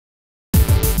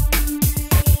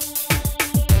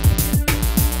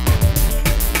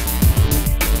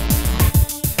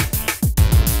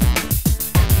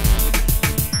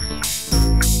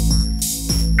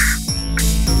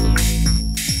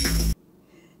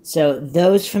So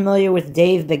those familiar with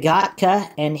Dave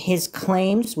Begotka and his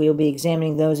claims, we will be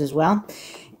examining those as well.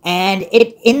 And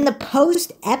in the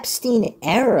post-Epstein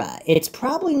era, it's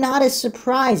probably not as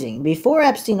surprising. Before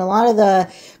Epstein, a lot of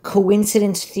the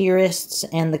coincidence theorists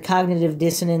and the cognitive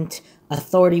dissonant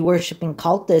authority-worshipping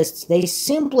cultists, they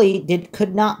simply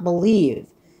could not believe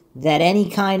that any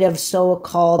kind of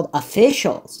so-called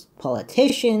officials,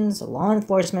 politicians, law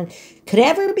enforcement, could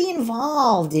ever be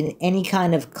involved in any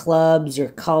kind of clubs or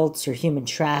cults or human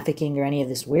trafficking or any of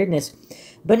this weirdness.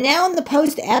 But now in the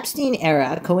post-Epstein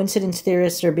era, coincidence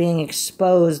theorists are being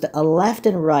exposed left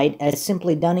and right as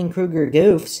simply Dunning-Kruger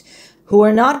goofs who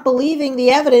are not believing the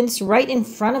evidence right in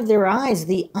front of their eyes,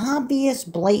 the obvious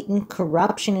blatant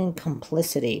corruption and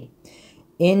complicity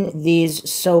in these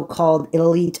so-called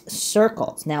elite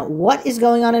circles. Now, what is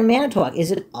going on in Manitowoc?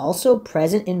 Is it also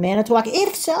present in Manitowoc?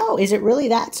 If so, is it really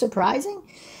that surprising?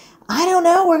 I don't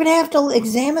know. We're going to have to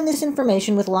examine this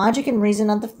information with logic and reason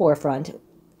at the forefront,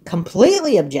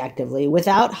 completely objectively,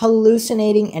 without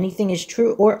hallucinating anything is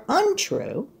true or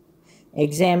untrue,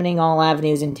 examining all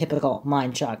avenues in typical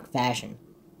Mindshock fashion.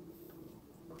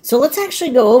 So let's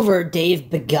actually go over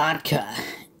Dave Begotka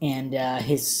and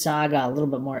his saga a little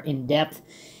bit more in depth,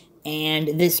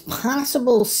 and this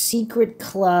possible secret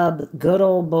club, good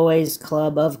old boys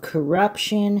club of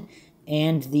corruption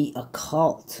and the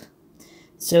occult.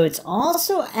 So it's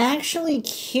also actually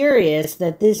curious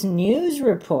that this news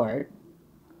report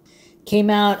came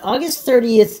out August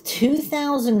 30th,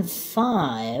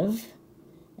 2005,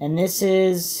 and this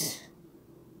is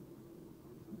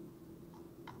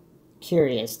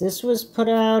curious. This was put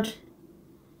out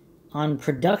on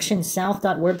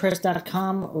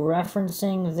productionsouth.wordpress.com,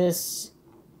 referencing this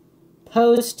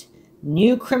post.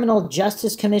 New Criminal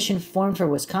Justice Commission formed for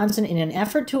Wisconsin in an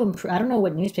effort to improve, I don't know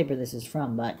what newspaper this is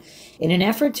from, but in an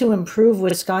effort to improve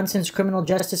Wisconsin's criminal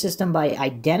justice system by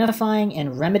identifying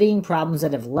and remedying problems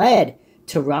that have led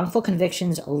to wrongful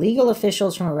convictions, legal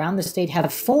officials from around the state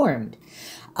have formed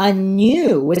a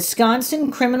new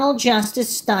Wisconsin Criminal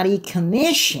Justice Study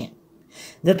Commission.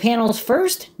 The panel's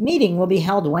first meeting will be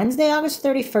held Wednesday, August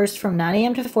 31st from 9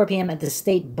 a.m. to 4 p.m. at the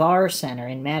State Bar Center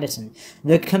in Madison.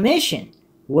 The commission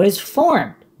was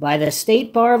formed by the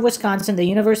State Bar of Wisconsin, the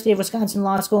University of Wisconsin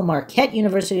Law School, Marquette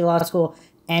University Law School,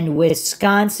 and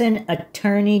Wisconsin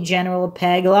Attorney General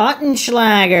Peg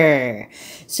Lautenschlager.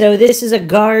 So this is a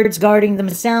guards guarding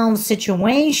themselves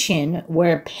situation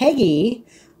where Peggy,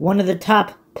 one of the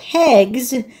top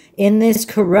pegs in this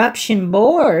corruption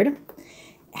board,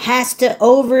 has to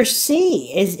oversee,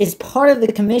 is part of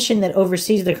the commission that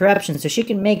oversees the corruption, so she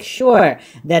can make sure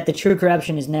that the true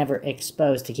corruption is never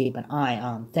exposed, to keep an eye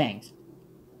on things.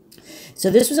 So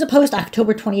this was a post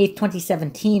October 28th,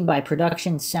 2017 by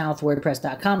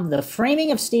productionsouth.wordpress.com. The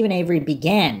framing of Stephen Avery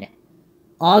began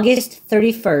August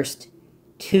 31st,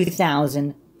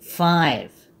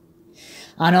 2005.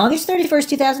 On August 31st,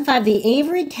 2005, the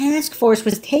Avery Task Force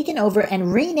was taken over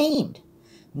and renamed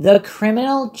the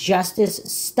Criminal Justice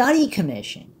Study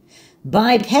Commission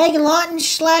by Peg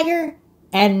Lautenschlager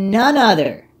and none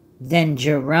other than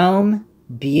Jerome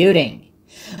Buting,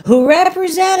 who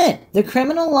represented the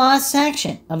criminal law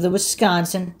section of the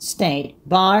Wisconsin State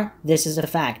Bar. This is a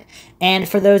fact. And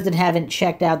for those that haven't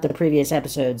checked out the previous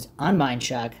episodes on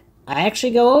Mindshock, I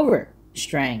actually go over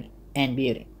Strang and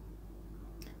Buting.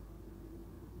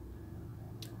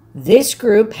 This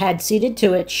group had seated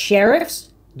to it sheriffs,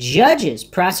 judges,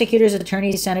 prosecutors,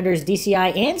 attorneys, senators,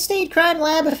 DCI, and state crime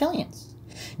lab affiliates.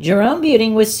 Jerome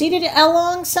Buting was seated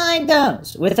alongside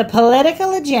those with a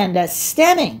political agenda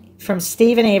stemming from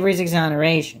Stephen Avery's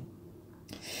exoneration.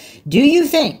 Do you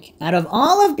think, out of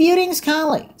all of Buting's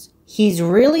colleagues, he's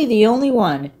really the only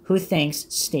one who thinks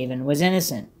Stephen was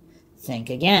innocent? Think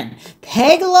again.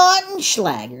 Peg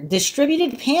Lautenschlager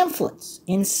distributed pamphlets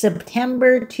in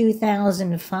September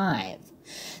 2005.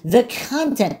 The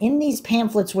content in these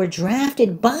pamphlets were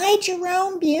drafted by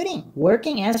Jerome Buting,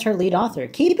 working as her lead author.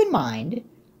 Keep in mind,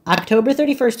 October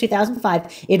 31st,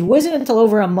 2005, it wasn't until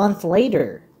over a month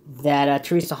later that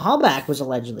Teresa Hallback was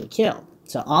allegedly killed.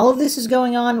 So all of this is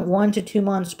going on 1 to 2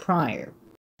 months prior.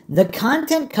 The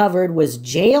content covered was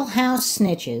jailhouse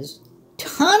snitches,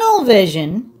 tunnel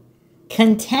vision,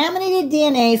 contaminated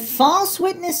DNA, false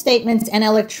witness statements, and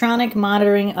electronic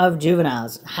monitoring of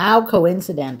juveniles. How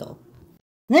coincidental.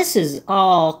 This is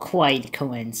all quite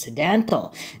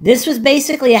coincidental. This was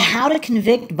basically a how to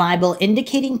convict Bible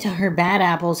indicating to her bad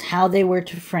apples how they were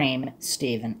to frame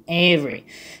Stephen Avery.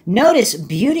 Notice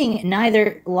Buting,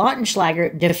 neither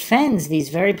Lautenschlager, defends these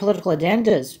very political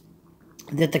agendas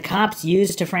that the cops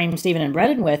used to frame Stephen and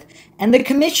Brennan with, and the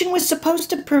commission was supposed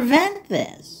to prevent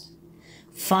this.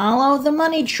 Follow the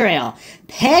money trail.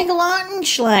 Peg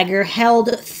Lautenschlager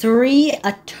held 3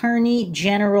 attorney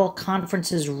general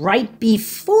conferences right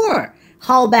before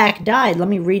Hallback died. Let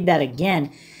me read that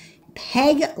again.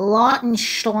 Peg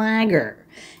Lautenschlager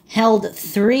held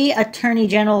 3 attorney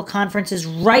general conferences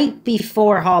right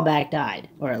before Hallback died,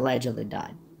 or allegedly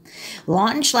died.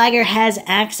 Lautenschlager has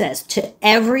access to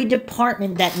every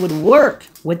department that would work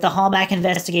with the Hallback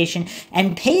investigation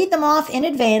and paid them off in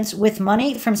advance with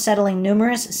money from settling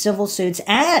numerous civil suits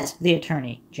as the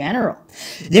Attorney General.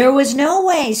 There was no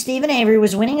way Stephen Avery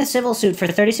was winning a civil suit for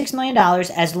 $36 million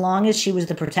as long as she was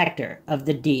the protector of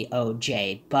the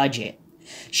DOJ budget.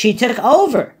 She took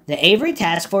over the Avery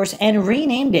Task Force and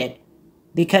renamed it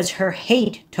because her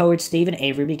hate towards Stephen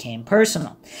Avery became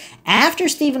personal. After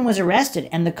Stephen was arrested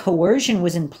and the coercion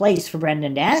was in place for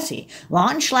Brendan Dassey,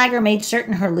 Lautenschlager made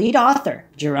certain her lead author,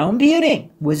 Jerome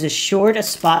Buting, was assured a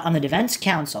spot on the defense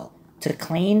counsel to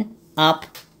clean up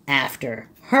after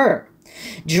her.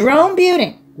 Jerome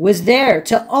Buting was there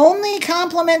to only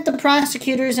compliment the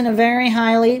prosecutors in a very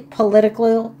highly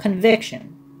political conviction.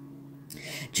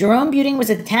 Jerome Buting was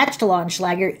attached to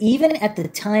Lautenschlager even at the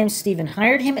time Stephen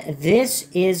hired him. This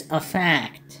is a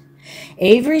fact.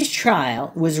 Avery's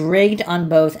trial was rigged on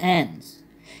both ends.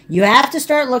 You have to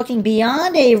start looking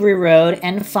beyond Avery Road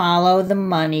and follow the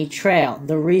money trail.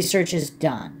 The research is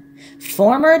done.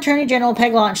 Former Attorney General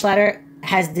Peg Lautenschlager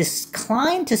has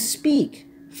declined to speak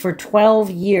for 12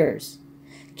 years.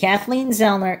 Kathleen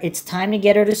Zellner, it's time to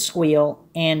get her to squeal,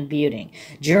 and Buting.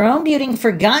 Jerome Buting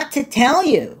forgot to tell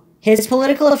you his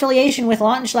political affiliation with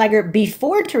Lautenschlager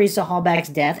before Teresa Hallback's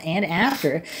death and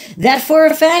after, that for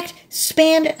a fact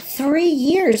spanned 3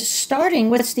 years, starting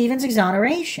with Stephen's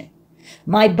exoneration.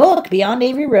 My book, Beyond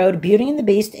Avery Road, Buting and the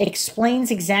Beast,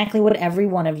 explains exactly what every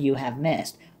one of you have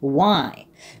missed. Why?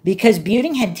 Because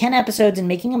Buting had 10 episodes in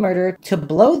Making a Murderer to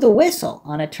blow the whistle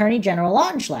on Attorney General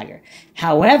Lautenschlager.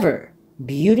 However,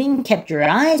 Buting kept your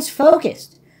eyes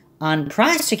focused on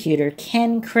prosecutor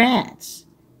Ken Kratz.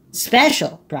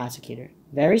 Special prosecutor.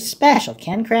 Very special.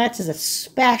 Ken Kratz is a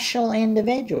special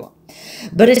individual.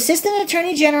 But Assistant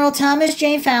Attorney General Thomas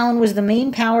J. Fallon was the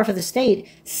main power for the state,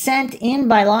 sent in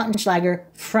by Lautenschlager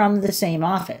from the same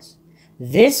office.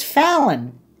 This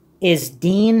Fallon is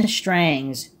Dean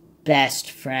Strang's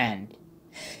best friend.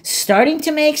 Starting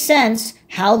to make sense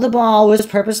how the ball was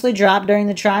purposely dropped during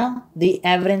the trial, the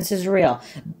evidence is real.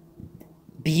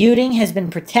 Buting has been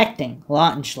protecting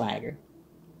Lautenschlager.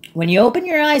 When you open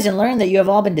your eyes and learn that you have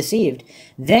all been deceived,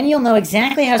 then you'll know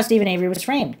exactly how Stephen Avery was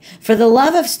framed. For the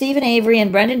love of Stephen Avery and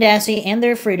Brendan Dassey and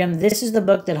their freedom, this is the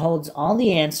book that holds all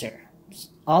the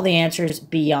answers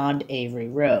beyond Avery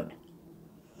Road.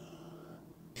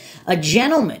 A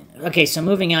gentleman, okay, so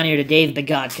moving on here to Dave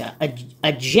Begotka.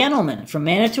 A gentleman from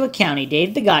Manitowoc County, Dave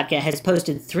Begotka, has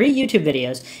posted 3 YouTube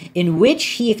videos in which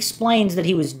he explains that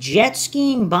he was jet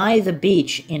skiing by the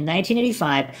beach in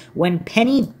 1985 when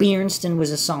Penny Biernston was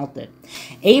assaulted.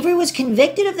 Avery was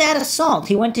convicted of that assault.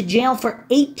 He went to jail for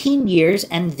 18 years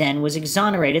and then was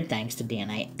exonerated thanks to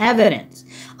DNA evidence.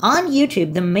 On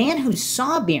YouTube, the man who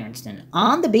saw Biernston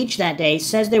on the beach that day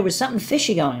says there was something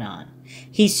fishy going on.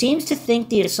 He seems to think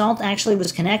the assault actually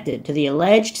was connected to the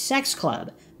alleged sex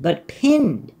club, but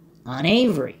pinned on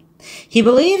Avery. He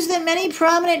believes that many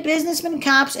prominent businessmen,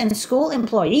 cops, and school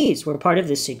employees were part of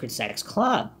this secret sex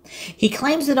club. He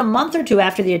claims that a month or 2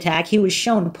 after the attack, he was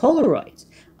shown Polaroids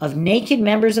of naked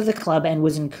members of the club and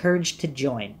was encouraged to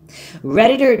join.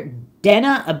 Redditor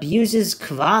Dena Abuses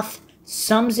Kvath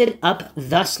sums it up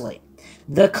thusly.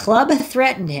 The club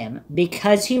threatened him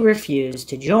because he refused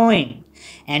to join,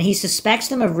 and he suspects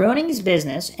them of ruining his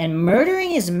business and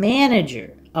murdering his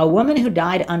manager, a woman who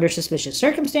died under suspicious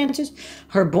circumstances.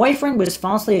 Her boyfriend was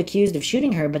falsely accused of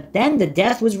shooting her, but then the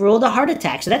death was ruled a heart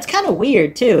attack. So that's kind of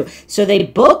weird, too. So they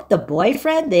booked the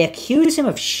boyfriend, they accused him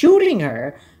of shooting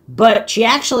her, but she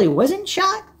actually wasn't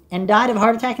shot and died of a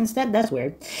heart attack instead? That's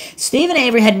weird. Stephen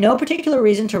Avery had no particular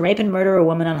reason to rape and murder a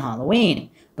woman on Halloween,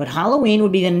 but Halloween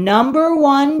would be the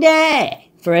 #1 day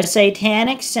for a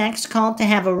satanic sex cult to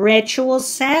have a ritual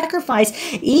sacrifice,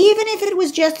 even if it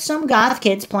was just some goth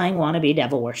kids playing wannabe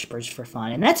devil worshippers for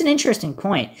fun. And that's an interesting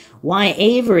point. Why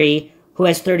Avery, who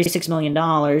has $36 million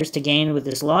to gain with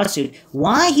this lawsuit,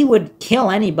 why he would kill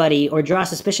anybody or draw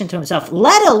suspicion to himself,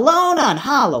 let alone on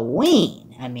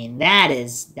Halloween. I mean, that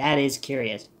is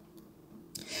curious.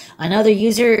 Another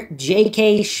user,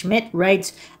 J.K. Schmidt,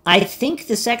 writes, I think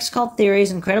the sex cult theory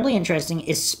is incredibly interesting,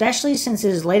 especially since it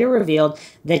is later revealed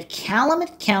that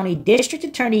Calumet County District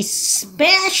Attorney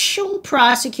Special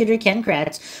Prosecutor Ken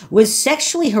Kratz was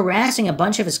sexually harassing a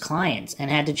bunch of his clients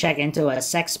and had to check into a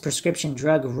sex prescription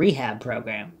drug rehab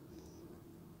program.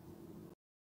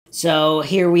 So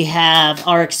here we have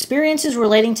our experiences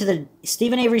relating to the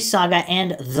Stephen Avery saga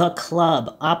and The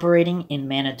Club, operating in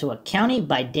Manitowoc County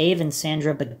by Dave and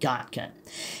Sandra Begotka.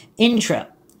 Intro.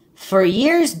 For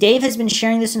years, Dave has been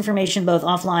sharing this information both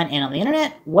offline and on the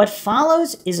internet. What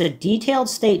follows is a detailed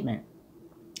statement.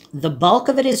 The bulk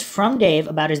of it is from Dave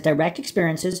about his direct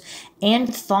experiences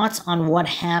and thoughts on what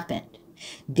happened.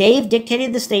 Dave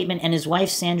dictated the statement and his wife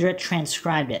Sandra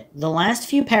transcribed it. The last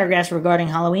few paragraphs regarding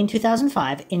Halloween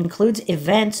 2005 includes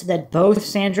events that both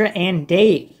Sandra and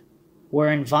Dave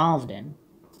were involved in.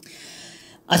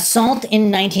 Assault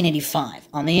in 1985.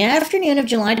 On the afternoon of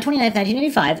July 29,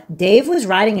 1985, Dave was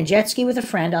riding a jet ski with a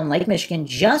friend on Lake Michigan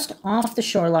just off the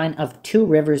shoreline of Two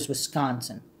Rivers,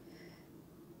 Wisconsin.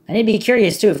 And I'd be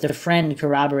curious, too, if the friend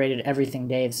corroborated everything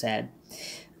Dave said.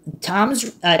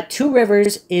 Two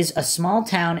Rivers is a small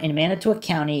town in Manitowoc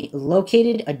County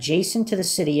located adjacent to the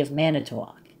city of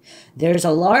Manitowoc. There's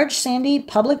a large sandy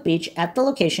public beach at the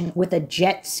location with a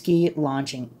jet ski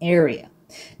launching area.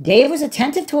 Dave was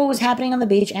attentive to what was happening on the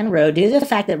beach and road due to the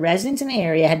fact that residents in the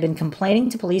area had been complaining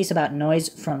to police about noise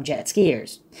from jet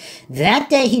skiers. That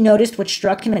day, he noticed what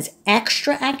struck him as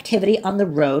extra activity on the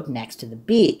road next to the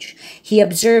beach. He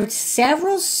observed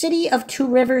several City of Two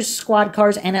Rivers squad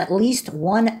cars and at least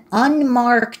one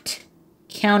unmarked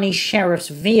county sheriff's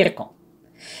vehicle.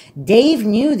 Dave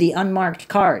knew the unmarked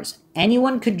cars.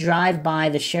 Anyone could drive by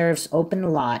the sheriff's open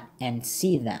lot and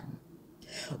see them.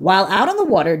 While out on the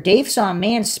water, Dave saw a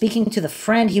man speaking to the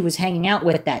friend he was hanging out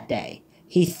with that day.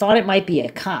 He thought it might be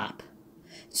a cop.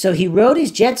 So he rode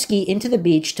his jet ski into the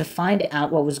beach to find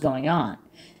out what was going on.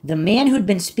 The man who'd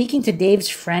been speaking to Dave's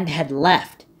friend had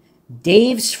left.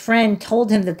 Dave's friend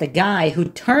told him that the guy, who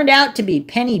turned out to be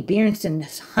Penny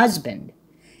Beernson's husband,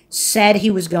 said he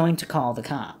was going to call the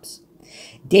cops.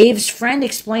 Dave's friend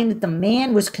explained that the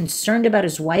man was concerned about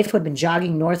his wife who had been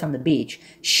jogging north on the beach.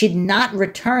 She'd not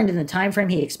returned in the time frame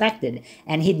he expected,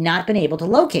 and he'd not been able to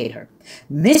locate her.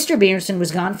 Mr. Beerson was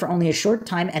gone for only a short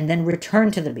time and then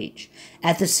returned to the beach.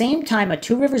 At the same time, a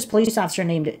Two Rivers police officer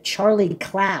named Charlie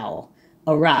Clow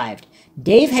arrived.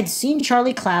 Dave had seen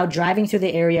Charlie Clow driving through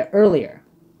the area earlier.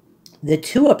 The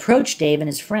two approached Dave and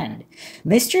his friend.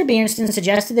 Mr. Beerson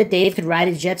suggested that Dave could ride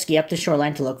his jet ski up the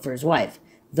shoreline to look for his wife.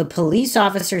 The police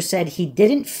officer said he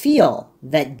didn't feel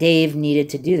that Dave needed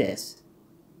to do this.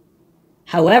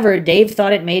 However, Dave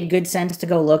thought it made good sense to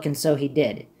go look, and so he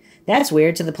did. That's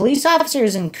weird. So the police officer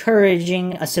is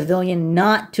encouraging a civilian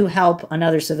not to help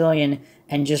another civilian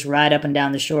and just ride up and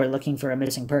down the shore looking for a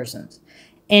missing person.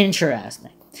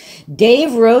 Interesting.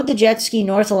 Dave rode the jet ski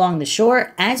north along the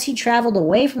shore. As he traveled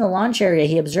away from the launch area,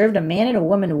 he observed a man and a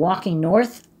woman walking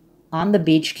north on the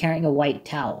beach carrying a white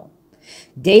towel.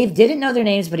 Dave didn't know their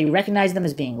names, but he recognized them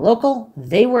as being local.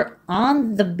 They were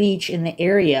on the beach in the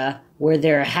area where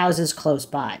there are houses close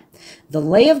by. The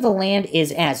lay of the land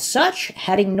is as such.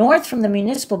 Heading north from the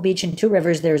municipal beach in Two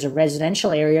Rivers, there is a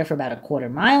residential area for about a quarter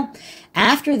mile.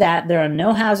 After that, there are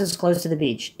no houses close to the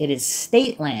beach. It is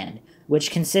state land,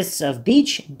 which consists of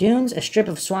beach, dunes, a strip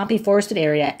of swampy forested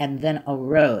area, and then a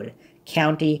road,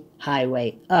 County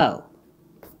Highway O.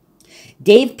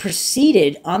 Dave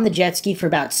proceeded on the jet ski for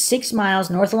about 6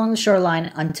 miles north along the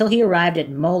shoreline until he arrived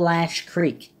at Molash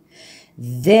Creek.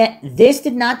 This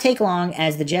did not take long,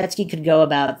 as the jet ski could go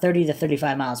about 30 to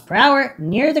 35 miles per hour.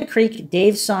 Near the creek,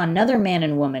 Dave saw another man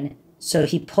and woman, so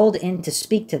he pulled in to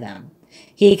speak to them.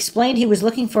 He explained he was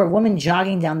looking for a woman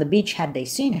jogging down the beach. Had they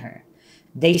seen her?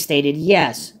 They stated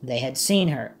yes, they had seen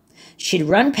her. She'd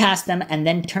run past them and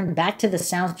then turned back to the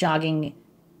south, jogging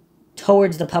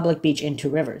towards the public beach in Two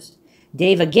Rivers.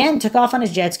 Dave again took off on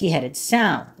his jet ski, headed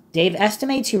south. Dave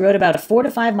estimates he rode about 4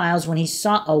 to 5 miles when he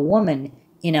saw a woman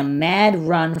in a mad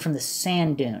run from the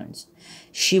sand dunes.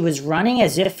 She was running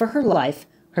as if for her life.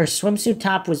 Her swimsuit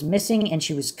top was missing, and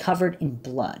she was covered in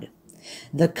blood.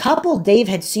 The couple Dave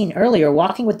had seen earlier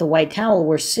walking with the white towel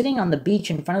were sitting on the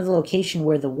beach in front of the location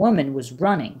where the woman was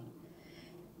running.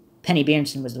 Penny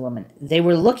Beerson was the woman. They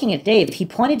were looking at Dave. He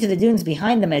pointed to the dunes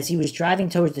behind them as he was driving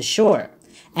towards the shore.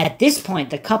 At this point,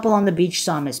 the couple on the beach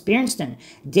saw Miss Beerson.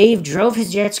 Dave drove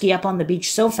his jet ski up on the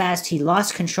beach so fast he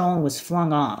lost control and was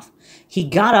flung off. He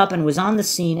got up and was on the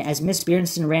scene as Miss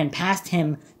Beerson ran past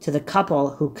him to the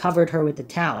couple, who covered her with the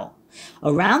towel.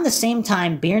 Around the same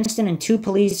time, Beerson and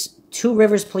Two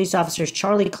Rivers police officers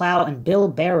Charlie Clow and Bill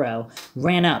Barrow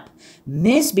ran up.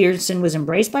 Miss Beerson was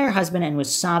embraced by her husband and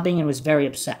was sobbing and was very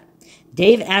upset.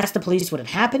 Dave asked the police what had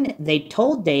happened. They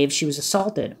told Dave she was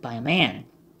assaulted by a man.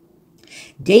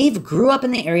 Dave grew up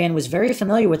in the area and was very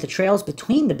familiar with the trails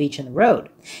between the beach and the road.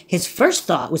 His first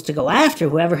thought was to go after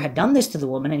whoever had done this to the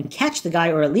woman and catch the guy,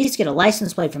 or at least get a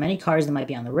license plate from any cars that might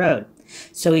be on the road.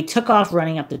 So he took off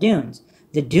running up the dunes.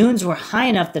 The dunes were high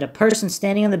enough that a person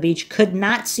standing on the beach could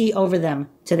not see over them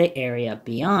to the area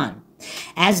beyond.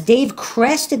 As Dave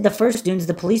crested the first dunes,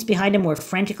 the police behind him were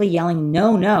frantically yelling,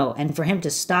 "No, no," and for him to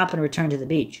stop and return to the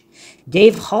beach.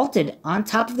 Dave halted on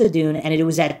top of the dune, and it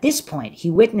was at this point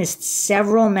he witnessed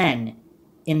several men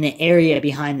in the area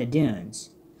behind the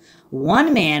dunes.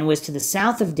 One man was to the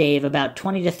south of Dave, about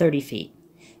 20 to 30 feet.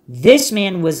 This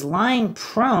man was lying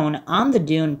prone on the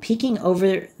dune, peeking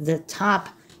over the top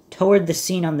toward the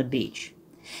scene on the beach.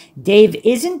 Dave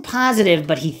isn't positive,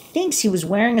 but he thinks he was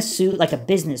wearing a suit, like a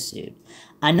business suit.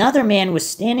 Another man was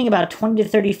standing about 20 to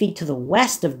 30 feet to the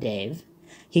west of Dave.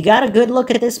 He got a good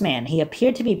look at this man. He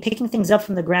appeared to be picking things up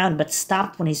from the ground, but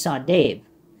stopped when he saw Dave.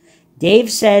 Dave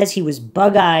says he was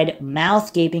bug-eyed,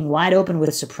 mouth gaping wide open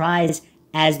with surprise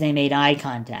as they made eye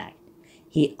contact.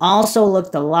 He also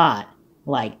looked a lot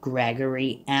like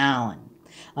Gregory Allen.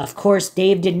 Of course,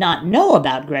 Dave did not know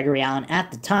about Gregory Allen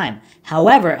at the time.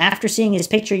 However, after seeing his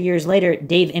picture years later,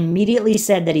 Dave immediately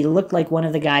said that he looked like one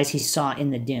of the guys he saw in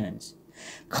the dunes.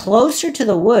 Closer to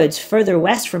the woods, further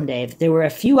west from Dave, there were a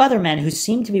few other men who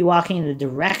seemed to be walking in the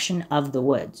direction of the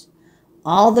woods.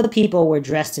 All the people were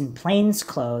dressed in plain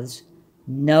clothes,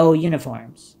 no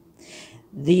uniforms.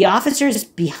 The officers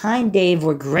behind Dave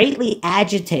were greatly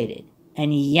agitated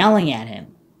and yelling at him.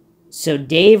 So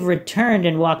Dave returned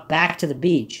and walked back to the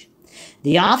beach.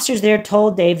 The officers there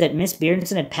told Dave that Miss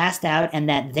Beardson had passed out and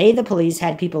that they, the police,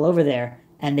 had people over there,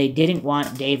 and they didn't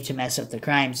want Dave to mess up the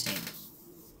crime scene.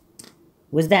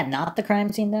 Was that not the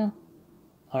crime scene, though?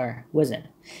 Or was it?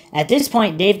 At this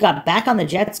point, Dave got back on the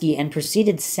jet ski and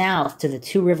proceeded south to the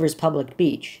Two Rivers Public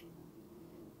Beach.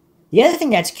 The other thing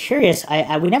that's curious,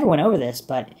 we never went over this,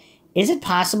 but is it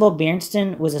possible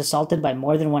Beardson was assaulted by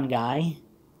more than one guy,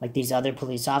 like these other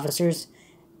police officers,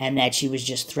 and that she was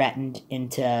just threatened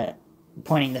into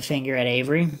pointing the finger at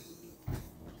Avery?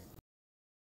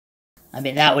 I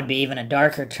mean, that would be even a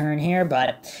darker turn here,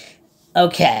 but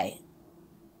okay.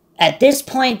 At this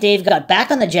point, Dave got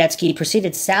back on the jet ski,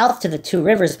 proceeded south to the Two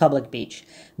Rivers Public Beach.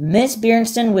 Miss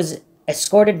Beardson was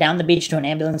escorted down the beach to an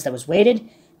ambulance that was waiting.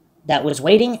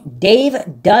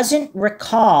 Dave doesn't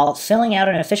recall filling out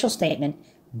an official statement,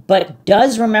 but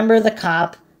does remember the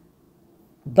cops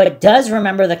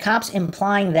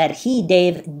implying that he,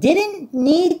 Dave, didn't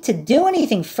need to do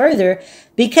anything further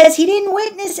because he didn't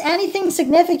witness anything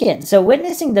significant. So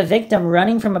witnessing the victim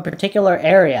running from a particular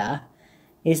area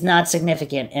is not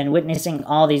significant, and witnessing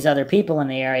all these other people in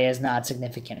the area is not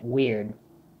significant. Weird.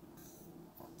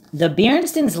 The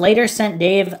Bearstons later sent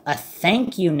Dave a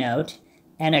thank you note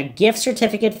and a gift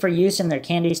certificate for use in their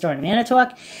candy store in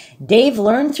Manitowoc. Dave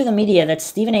learned through the media that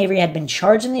Stephen Avery had been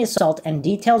charged in the assault and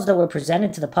details that were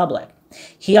presented to the public.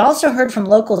 He also heard from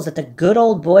locals that the Good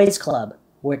Old Boys Club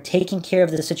were taking care of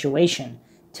the situation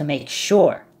to make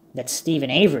sure that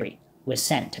Stephen Avery was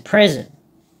sent to prison.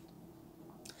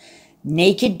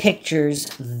 Naked Pictures,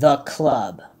 the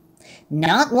club.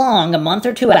 Not long, a month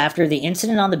or two after the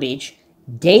incident on the beach,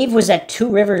 Dave was at Two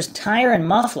Rivers Tire and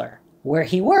Muffler, where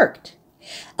he worked.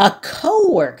 A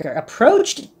co-worker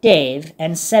approached Dave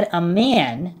and said a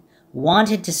man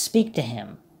wanted to speak to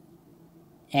him.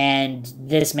 And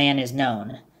this man is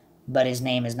known, but his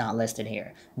name is not listed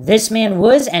here. This man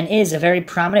was and is a very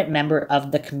prominent member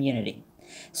of the community.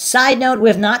 Side note, we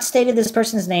have not stated this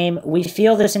person's name. We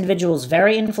feel this individual is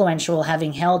very influential,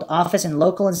 having held office in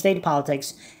local and state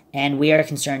politics, and we are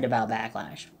concerned about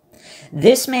backlash.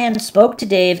 This man spoke to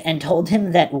Dave and told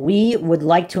him that we would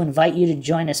like to invite you to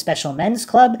join a special men's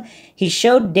club. He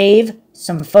showed Dave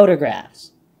some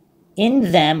photographs.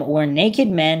 In them were naked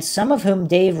men, some of whom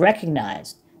Dave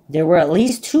recognized. There were at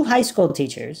least 2 high school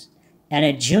teachers and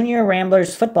a junior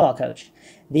Ramblers football coach.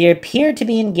 They appeared to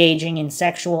be engaging in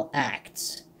sexual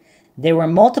acts. There were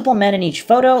multiple men in each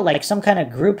photo, like some kind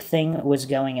of group thing was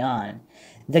going on.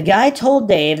 The guy told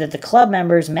Dave that the club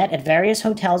members met at various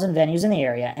hotels and venues in the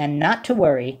area, and not to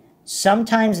worry,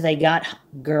 sometimes they got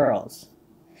girls.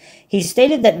 He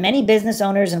stated that many business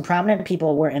owners and prominent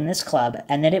people were in this club,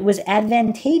 and that it was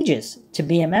advantageous to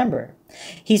be a member.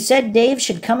 He said Dave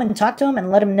should come and talk to him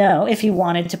and let him know if he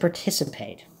wanted to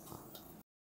participate.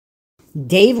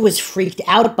 Dave was freaked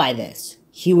out by this.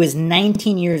 He was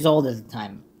 19 years old at the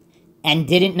time and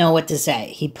didn't know what to say.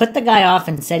 He put the guy off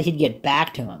and said he'd get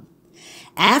back to him.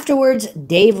 Afterwards,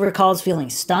 Dave recalls feeling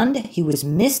stunned. He was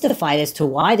mystified as to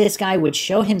why this guy would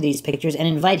show him these pictures and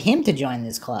invite him to join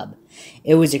this club.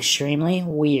 It was extremely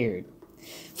weird.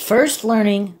 First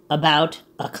learning about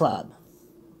a club.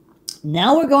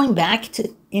 Now we're going back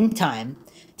in time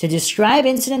to describe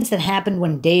incidents that happened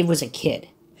when Dave was a kid.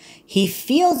 He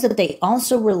feels that they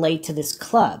also relate to this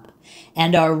club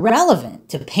and are relevant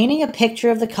to painting a picture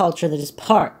of the culture that is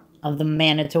part of the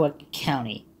Manitowoc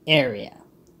County area.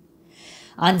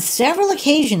 On several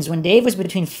occasions when Dave was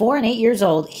between 4 and 8 years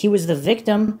old, he was the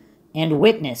victim and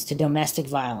witness to domestic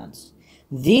violence.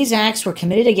 These acts were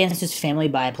committed against his family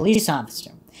by a police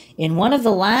officer. In one of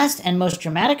the last and most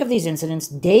dramatic of these incidents,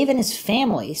 Dave and his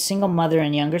family, single mother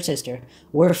and younger sister,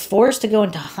 were forced to go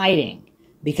into hiding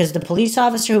because the police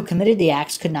officer who committed the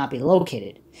acts could not be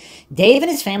located. Dave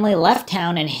and his family left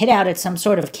town and hid out at some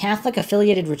sort of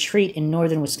Catholic-affiliated retreat in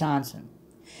northern Wisconsin.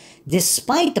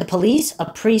 Despite the police,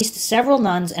 a priest, several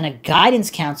nuns, and a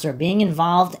guidance counselor being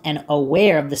involved and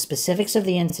aware of the specifics of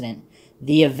the incident,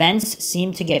 the events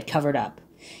seemed to get covered up.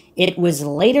 It was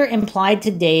later implied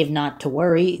to Dave not to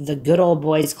worry, the Good Old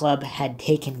Boys Club had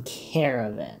taken care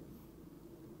of it.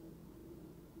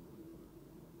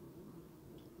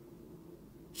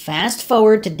 Fast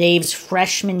forward to Dave's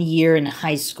freshman year in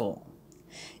high school.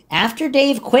 After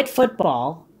Dave quit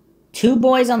football, 2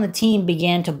 boys on the team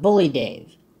began to bully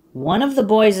Dave. One of the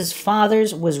boys'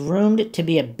 fathers was rumored to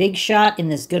be a big shot in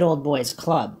this Good Old Boys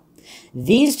Club.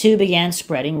 These 2 began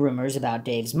spreading rumors about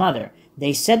Dave's mother.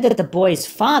 They said that the boy's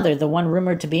father, the one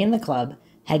rumored to be in the club,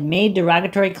 had made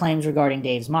derogatory claims regarding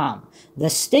Dave's mom. The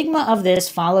stigma of this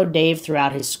followed Dave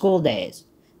throughout his school days.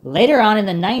 Later on in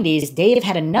the 90s, Dave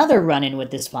had another run-in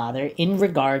with his father in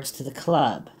regards to the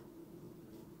club.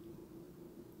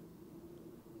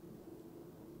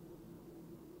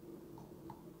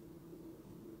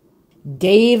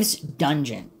 Dave's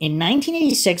Dungeon. In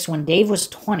 1986, when Dave was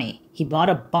 20, he bought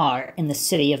a bar in the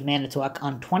city of Manitowoc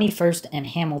on 21st and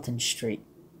Hamilton Street.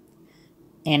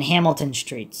 And Hamilton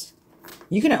Streets.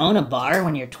 You can own a bar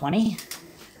when you're 20?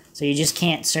 So you just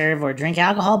can't serve or drink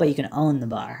alcohol, but you can own the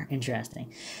bar.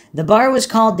 Interesting. The bar was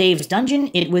called Dave's Dungeon.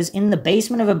 It was in the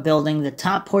basement of a building, the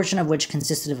top portion of which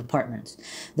consisted of apartments.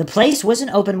 The place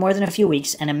wasn't open more than a few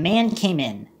weeks, and a man came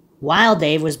in while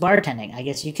Dave was bartending. I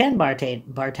guess you can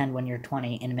bartend when you're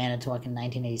 20 in Manitowoc in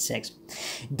 1986.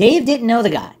 Dave didn't know the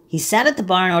guy. He sat at the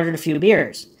bar and ordered a few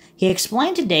beers. He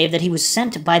explained to Dave that he was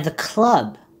sent by the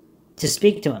club to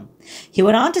speak to him. He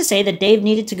went on to say that Dave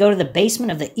needed to go to the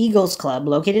basement of the Eagles Club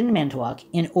located in Manitowoc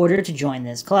in order to join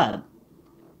this club.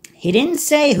 He didn't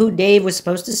say who Dave was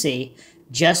supposed to see,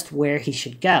 just where he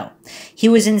should go. He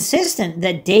was insistent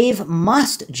that Dave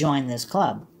must join this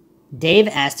club. Dave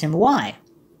asked him why.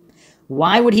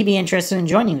 Why would he be interested in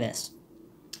joining this?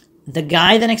 The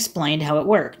guy then explained how it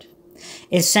worked.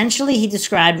 Essentially, he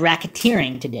described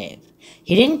racketeering to Dave.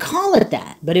 He didn't call it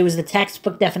that, but it was the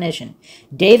textbook definition.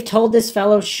 Dave told this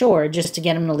fellow sure just to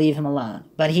get him to leave him alone,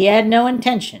 but he had no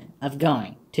intention of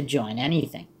going to join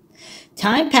anything.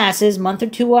 Time passes, month or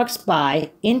 2 walks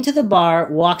by. Into the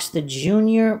bar walks the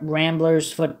junior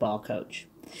Ramblers football coach.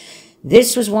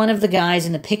 This was one of the guys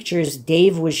in the pictures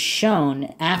Dave was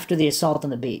shown after the assault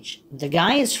on the beach. The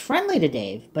guy is friendly to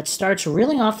Dave, but starts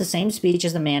reeling off the same speech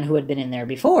as the man who had been in there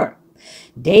before.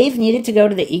 Dave needed to go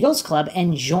to the Eagles Club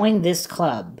and join this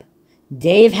club.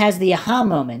 Dave has the aha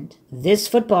moment. This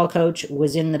football coach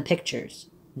was in the pictures.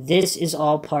 This is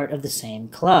all part of the same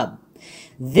club.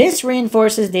 This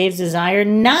reinforces Dave's desire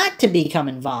not to become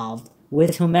involved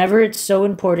with whomever it's so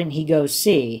important he goes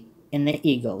see in the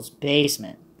Eagles'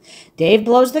 basement. Dave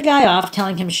blows the guy off,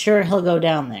 telling him sure he'll go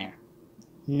down there.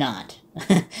 Not.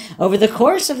 Over the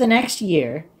course of the next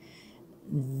year,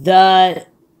 that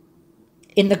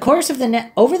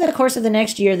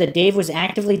Dave was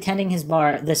actively tending his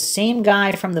bar, the same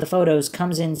guy from the photos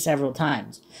comes in several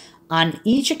times. On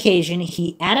each occasion,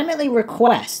 he adamantly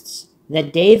requests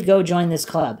that Dave go join this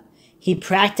club. He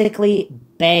practically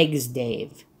begs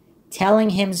Dave, telling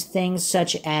him things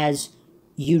such as,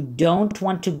 "You don't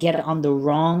want to get on the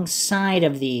wrong side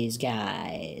of these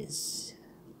guys."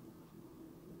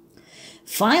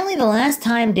 Finally, the last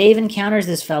time Dave encounters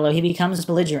this fellow, he becomes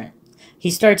belligerent. He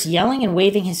starts yelling and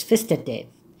waving his fist at Dave.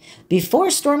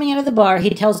 Before storming out of the bar, he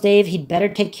tells Dave he'd better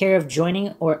take care of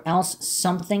joining or else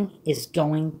something is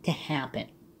going to happen.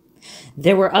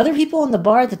 There were other people in the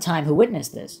bar at the time who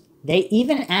witnessed this. They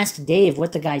even asked Dave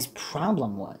what the guy's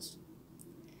problem was.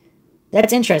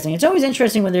 That's interesting. It's always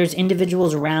interesting when there's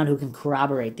individuals around who can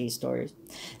corroborate these stories.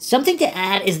 Something to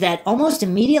add is that almost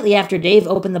immediately after Dave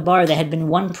opened the bar, there had been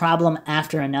one problem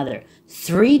after another.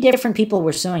 3 different people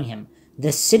were suing him.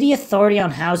 The city authority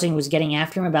on housing was getting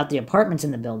after him about the apartments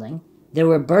in the building. There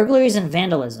were burglaries and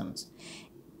vandalism.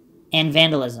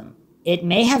 It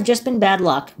may have just been bad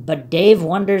luck, but Dave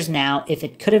wonders now if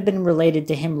it could have been related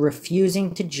to him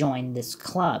refusing to join this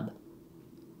club.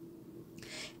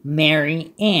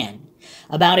 Mary Ann.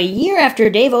 About a year after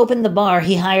Dave opened the bar,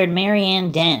 he hired Mary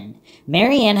Ann Den.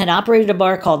 Mary Ann had operated a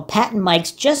bar called Pat and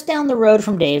Mike's just down the road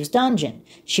from Dave's dungeon.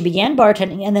 She began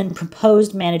bartending and then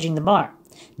proposed managing the bar.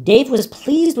 Dave was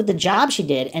pleased with the job she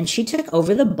did, and she took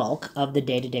over the bulk of the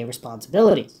day-to-day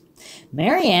responsibilities.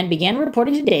 Mary Ann began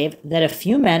reporting to Dave that a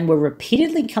few men were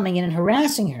repeatedly coming in and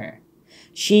harassing her.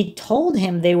 She told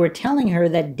him they were telling her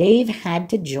that Dave had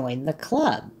to join the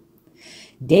club.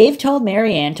 Dave told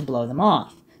Mary Ann to blow them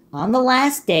off. On the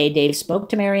last day Dave spoke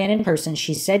to Mary Ann in person,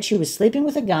 she said she was sleeping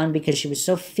with a gun because she was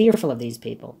so fearful of these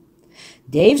people.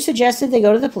 Dave suggested they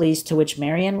go to the police, to which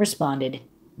Mary Ann responded,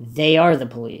 "They are the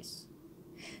police."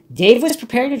 Dave was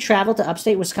preparing to travel to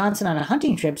upstate Wisconsin on a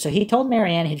hunting trip, so he told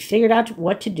Mary Ann he'd figured out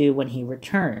what to do when he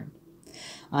returned.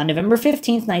 On November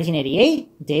 15th,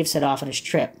 1988, Dave set off on his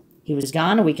trip. He was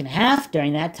gone a week and a half.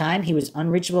 During that time, he was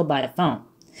unreachable by phone.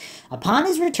 Upon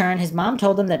his return, his mom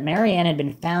told him that Mary Ann had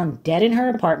been found dead in her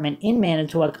apartment in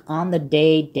Manitowoc on the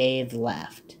day Dave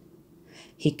left.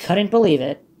 He couldn't believe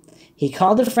it. He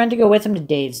called a friend to go with him to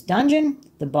Dave's dungeon.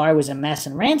 The bar was a mess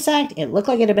and ransacked. It looked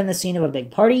like it had been the scene of a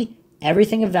big party.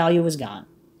 Everything of value was gone.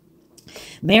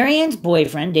 Mary Ann's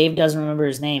boyfriend, Dave doesn't remember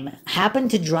his name,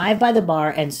 happened to drive by the bar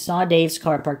and saw Dave's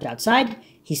car parked outside.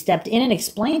 He stepped in and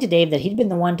explained to Dave that he'd been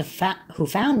the one who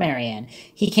found Mary Ann.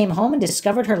 He came home and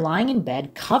discovered her lying in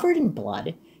bed, covered in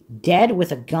blood, dead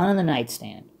with a gun on the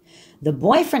nightstand. The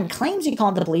boyfriend claims he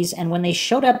called the police, and when they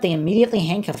showed up, they immediately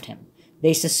handcuffed him.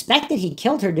 They suspected he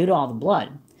killed her due to all the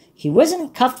blood. He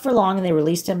wasn't cuffed for long, and they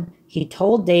released him. He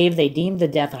told Dave they deemed the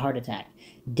death a heart attack.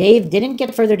 Dave didn't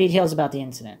get further details about the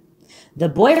incident. The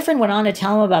boyfriend went on to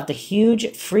tell him about the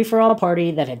huge free-for-all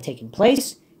party that had taken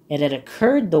place. It had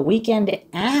occurred the weekend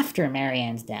after Mary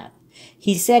Ann's death.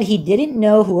 He said he didn't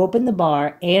know who opened the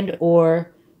bar and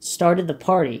or started the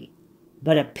party,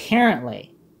 but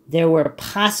apparently there were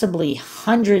possibly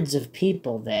hundreds of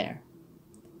people there.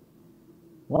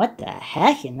 What the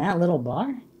heck, in that little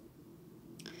bar?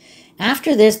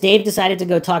 After this, Dave decided to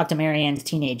go talk to Mary Ann's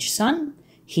teenage son.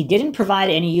 He didn't provide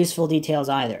any useful details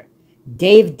either.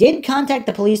 Dave did contact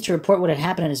the police to report what had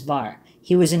happened at his bar.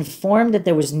 He was informed that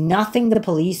there was nothing the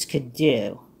police could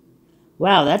do.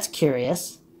 Wow, that's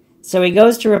curious. So he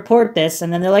goes to report this,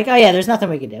 and then they're like, oh yeah, there's nothing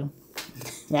we can do.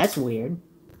 That's weird.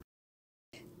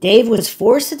 Dave was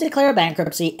forced to declare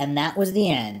bankruptcy, and that was the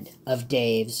end of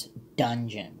Dave's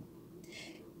dungeon.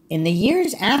 In the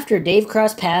years after, Dave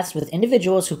crossed paths with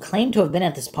individuals who claimed to have been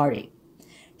at this party.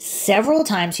 Several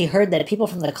times he heard that people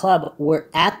from the club were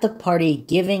at the party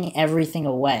giving everything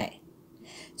away.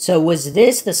 So was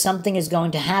this the something is going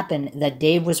to happen that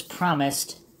Dave was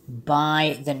promised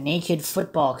by the naked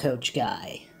football coach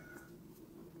guy?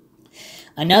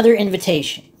 Another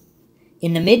invitation.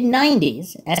 In the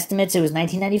mid-90s, estimates it was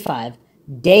 1995,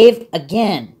 Dave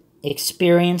again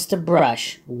experienced a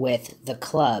brush with the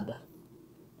club.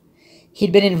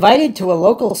 He'd been invited to a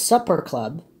local supper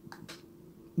club,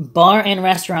 bar and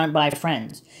restaurant by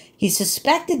friends. He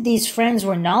suspected these friends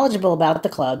were knowledgeable about the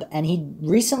club, and he'd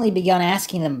recently begun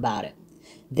asking them about it.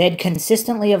 They'd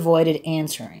consistently avoided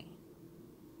answering.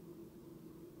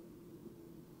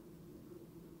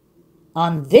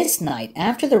 On this night,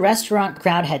 after the restaurant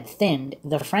crowd had thinned,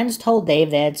 the friends told Dave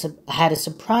they had a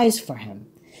surprise for him.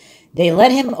 They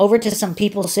led him over to some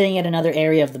people sitting at another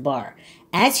area of the bar.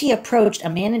 As he approached, a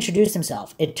man introduced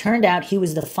himself. It turned out he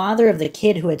was the father of the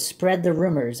kid who had spread the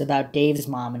rumors about Dave's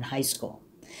mom in high school.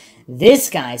 This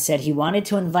guy said he wanted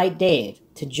to invite Dave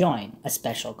to join a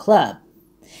special club.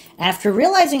 After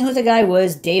realizing who the guy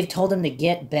was, Dave told him to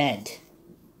get bent.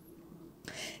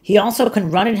 He also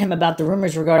confronted him about the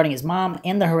rumors regarding his mom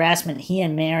and the harassment he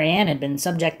and Mary Ann had been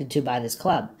subjected to by this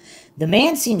club. The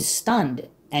man seemed stunned,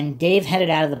 and Dave headed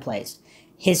out of the place.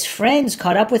 His friends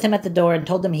caught up with him at the door and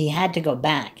told him he had to go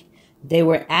back. They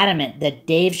were adamant that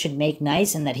Dave should make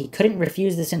nice and that he couldn't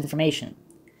refuse this information.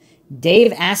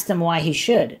 Dave asked them why he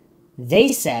should. They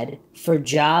said, for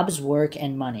jobs, work,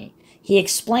 and money. He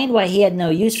explained why he had no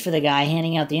use for the guy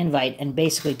handing out the invite and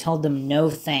basically told them no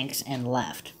thanks and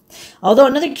left. Although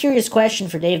another curious question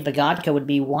for Dave Begotka would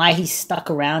be why he stuck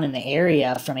around in the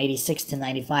area from 86 to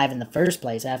 95 in the first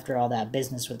place after all that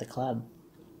business with the club.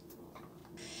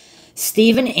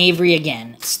 Stephen Avery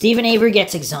again. Stephen Avery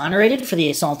gets exonerated for the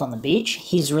assault on the beach.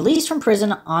 He's released from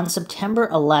prison on September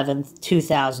 11th,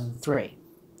 2003.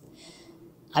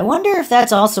 I wonder if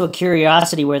that's also a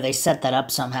curiosity where they set that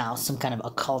up somehow, some kind of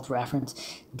occult reference.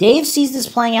 Dave sees this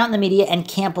playing out in the media and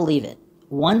can't believe it.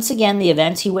 Once again, the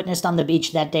events he witnessed on the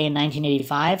beach that day in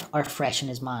 1985 are fresh in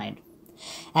his mind.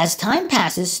 As time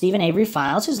passes, Stephen Avery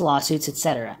files his lawsuits,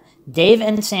 etc. Dave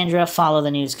and Sandra follow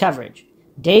the news coverage.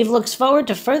 Dave looks forward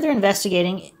to further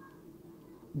investigation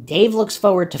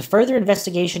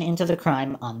into the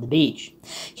crime on the beach.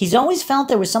 He's always felt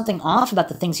there was something off about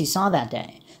the things he saw that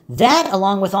day. That,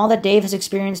 along with all that Dave has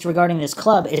experienced regarding this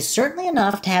club, is certainly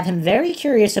enough to have him very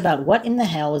curious about what in the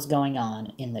hell is going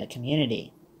on in the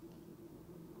community.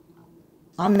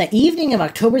 On the evening of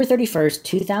October 31st,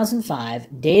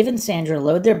 2005, Dave and Sandra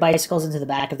load their bicycles into the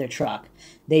back of their truck.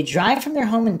 They drive from their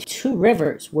home in Two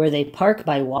Rivers, where they park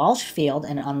by Walsh Field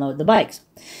and unload the bikes.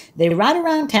 They ride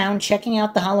around town checking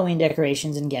out the Halloween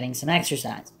decorations and getting some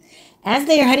exercise. As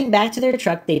they are heading back to their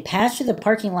truck, they pass through the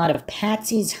parking lot of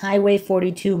Patsy's Highway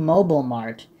 42 Mobile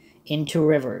Mart in Two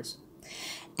Rivers.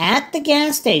 At the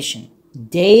gas station,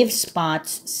 Dave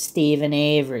spots Steve and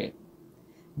Avery.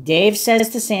 Dave says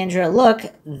to Sandra,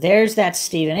 "Look, there's that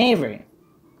Steve and Avery."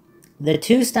 The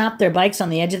two stop their bikes on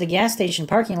the edge of the gas station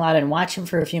parking lot and watch him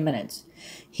for a few minutes.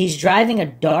 He's driving a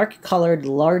dark-colored,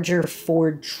 larger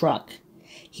Ford truck.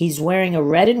 He's wearing a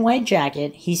red and white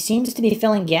jacket. He seems to be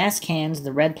filling gas cans,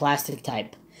 the red plastic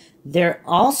type. There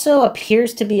also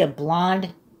appears to be a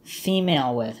blonde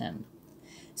female with him.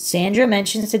 Sandra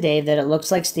mentions to Dave that it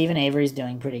looks like Steve and Avery's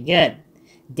doing pretty good.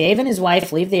 Dave and his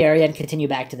wife leave the area and continue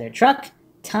back to their truck.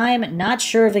 Time, not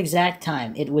sure of exact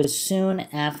time. It was soon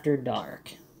after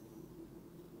dark.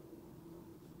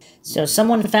 So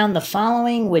someone found the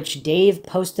following, which Dave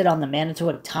posted on the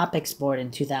Manitowoc Topics board in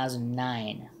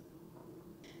 2009.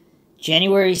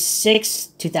 January 6,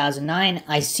 2009,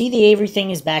 I see the Avery thing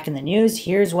is back in the news.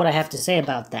 Here's what I have to say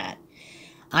about that.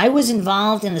 I was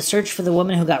involved in the search for the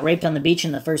woman who got raped on the beach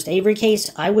in the first Avery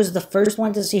case. I was the first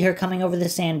one to see her coming over the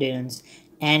sand dunes,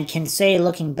 and can say,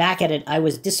 looking back at it, I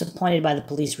was disappointed by the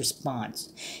police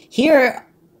response. Here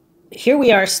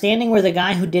we are, standing where the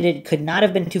guy who did it could not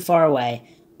have been too far away.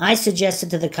 I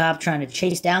suggested to the cop trying to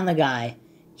chase down the guy.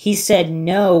 He said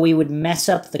no, we would mess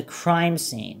up the crime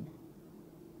scene.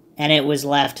 And it was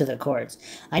left to the courts.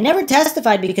 I never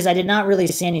testified because I did not really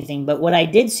see anything, but what I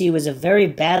did see was a very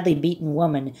badly beaten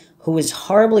woman who was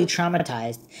horribly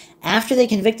traumatized. After they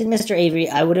convicted Mr. Avery,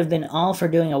 I would have been all for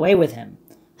doing away with him.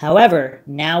 However,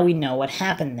 now we know what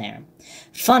happened there.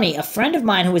 Funny, a friend of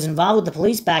mine who was involved with the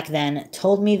police back then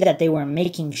told me that they were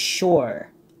making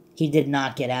sure he did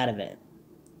not get out of it.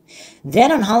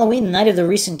 Then on Halloween, the night of the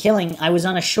recent killing, I was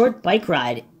on a short bike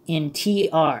ride in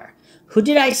TR. Who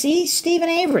did I see? Steve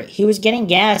and Avery. He was getting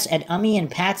gas at Ummy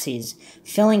and Patsy's,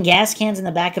 filling gas cans in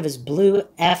the back of his blue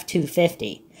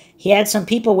F-250. He had some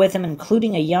people with him,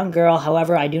 including a young girl.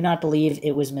 However, I do not believe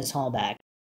it was Miss Hallback.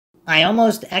 I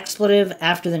almost expletive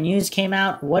after the news came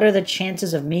out. What are the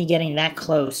chances of me getting that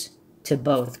close to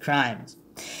both crimes?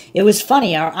 It was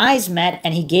funny. Our eyes met,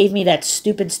 and he gave me that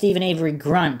stupid Stephen Avery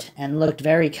grunt and looked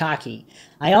very cocky.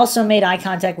 I also made eye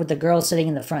contact with the girl sitting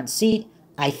in the front seat.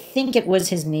 I think it was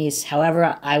his niece.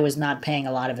 However, I was not paying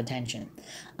a lot of attention.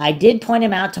 I did point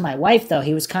him out to my wife, though.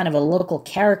 He was kind of a local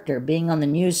character, being on the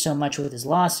news so much with his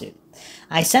lawsuit.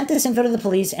 I sent this info to the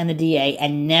police and the DA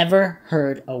and never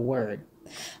heard a word.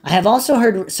 I have also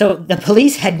heard, so the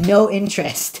police had no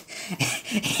interest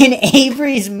in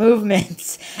Avery's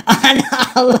movements on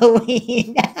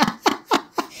Halloween.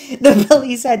 The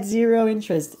police had zero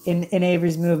interest in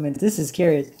Avery's movements. This is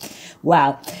curious.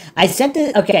 Wow. I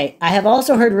have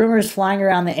also heard rumors flying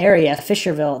around the area,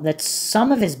 Fisherville, that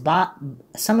some of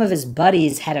his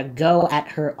buddies had a go at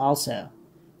her also.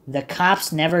 The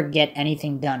cops never get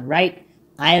anything done right.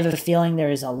 I have a feeling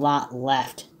there is a lot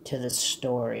left to the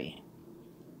story.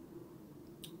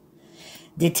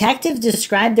 Detectives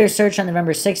described their search on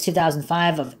November 6,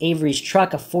 2005 of Avery's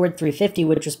truck, a Ford 350,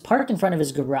 which was parked in front of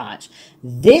his garage.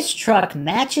 This truck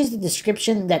matches the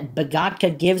description that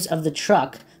Begotka gives of the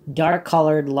truck,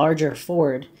 dark-colored, larger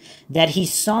Ford, that he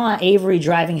saw Avery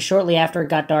driving shortly after it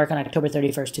got dark on October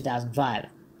 31st, 2005.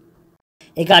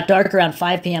 It got dark around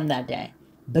 5 p.m. that day.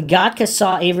 Begotka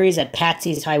saw Avery's at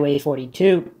Patsy's Highway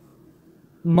 42,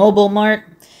 Mobile Mart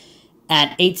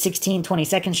at 816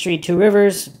 22nd Street, Two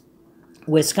Rivers,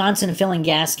 Wisconsin, filling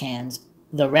gas cans,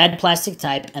 the red plastic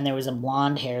type, and there was a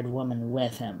blonde-haired woman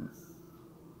with him.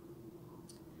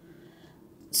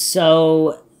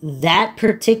 So that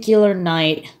particular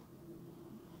night,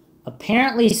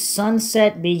 apparently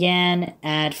sunset began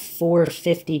at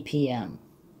 4:50 p.m.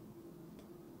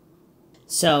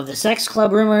 So the sex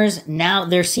club rumors, now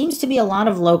there seems to be a lot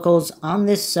of locals on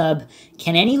this sub.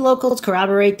 Can any locals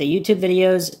corroborate the YouTube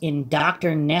videos in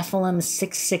Dr. Nephilim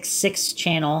 666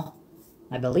 channel?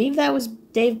 I believe that was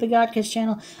Dave Begotka's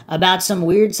channel, about some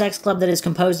weird sex club that is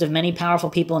composed of many powerful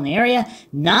people in the area.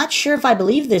 Not sure if I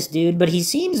believe this dude, but he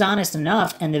seems honest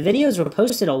enough, and the videos were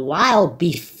posted a while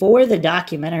before the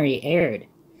documentary aired.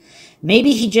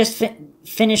 Maybe he just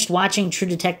finished watching True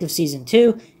Detective Season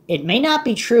 2. It may not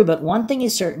be true, but one thing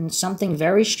is certain, something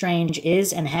very strange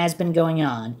is and has been going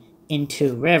on in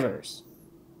Two Rivers.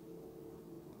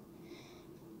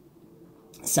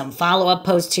 Some follow-up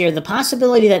posts here. The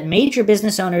possibility that major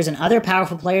business owners and other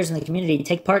powerful players in the community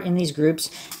take part in these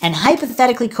groups and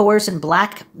hypothetically coerce and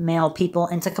blackmail people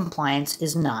into compliance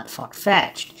is not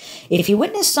far-fetched. If you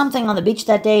witnessed something on the beach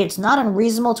that day, it's not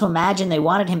unreasonable to imagine they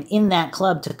wanted him in that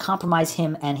club to compromise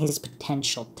him and his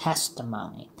potential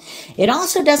testimony. It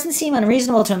also doesn't seem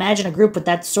unreasonable to imagine a group with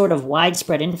that sort of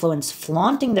widespread influence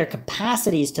flaunting their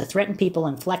capacities to threaten people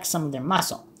and flex some of their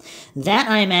muscle. That,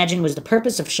 I imagine, was the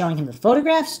purpose of showing him the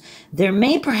photographs. There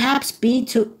may perhaps be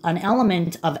an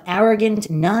element of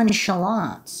arrogant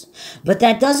nonchalance, but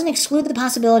that doesn't exclude the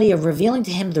possibility of revealing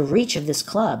to him the reach of this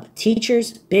club,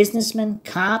 teachers, businessmen,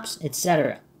 cops,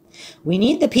 etc. We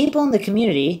need the people in the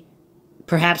community,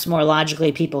 perhaps more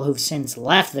logically people who've since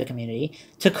left the community,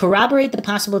 to corroborate the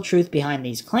possible truth behind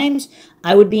these claims.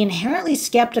 I would be inherently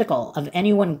skeptical of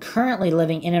anyone currently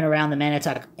living in and around the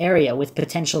Manitowoc area with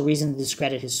potential reason to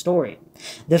discredit his story.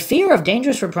 The fear of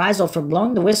dangerous reprisal for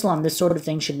blowing the whistle on this sort of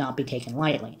thing should not be taken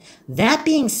lightly. That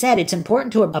being said, it's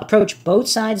important to approach both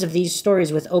sides of these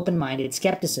stories with open-minded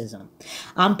skepticism.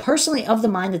 I'm personally of the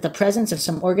mind that the presence of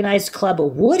some organized club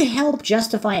would help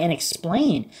justify and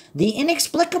explain the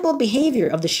inexplicable behavior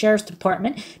of the Sheriff's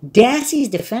Department, Dassey's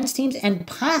defense teams, and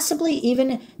possibly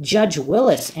even Judge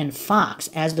Willis and Fox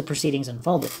as the proceedings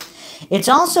unfolded. It's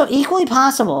also equally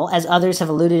possible, as others have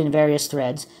alluded in various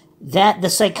threads, that the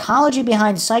psychology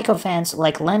behind sycophants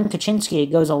like Len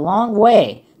Kaczynski goes a long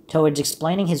way towards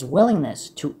explaining his willingness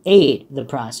to aid the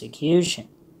prosecution.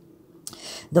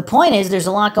 The point is, there's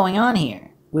a lot going on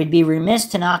here. We'd be remiss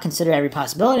to not consider every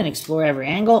possibility and explore every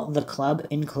angle, the club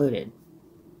included.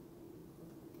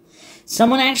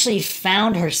 Someone actually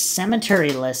found her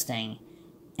cemetery listing,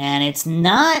 and it's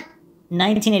not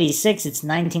 1986, it's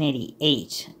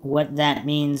 1988. What that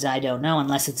means, I don't know,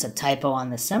 unless it's a typo on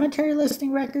the cemetery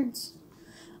listing records.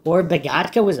 Or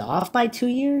Begotka was off by 2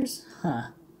 years?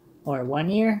 Or 1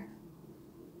 year?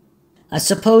 A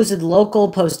supposed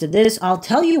local posted this. I'll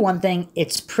tell you one thing,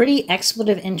 it's pretty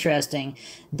expletive interesting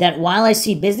that while I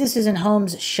see businesses and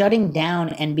homes shutting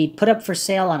down and be put up for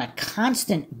sale on a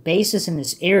constant basis in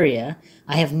this area,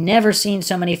 I have never seen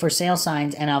so many for sale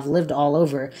signs, and I've lived all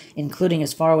over, including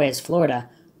as far away as Florida,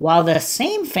 while the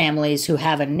same families who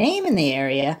have a name in the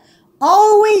area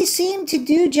always seem to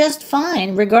do just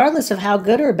fine, regardless of how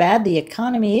good or bad the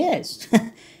economy is.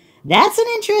 That's an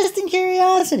interesting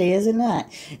curiosity, is it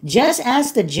not? Just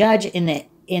ask the judge in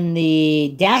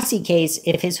the Dassey case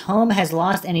if his home has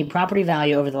lost any property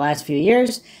value over the last few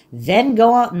years, then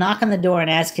go out, knock on the door,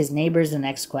 and ask his neighbors the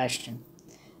next question.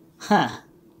 A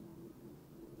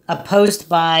post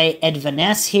by Ed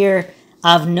Vaness here.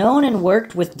 I've known and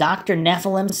worked with Dr.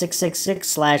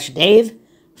 Nephilim666/Dave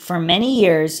for many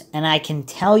years, and I can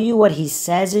tell you what he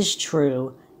says is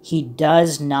true. He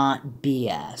does not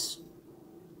BS.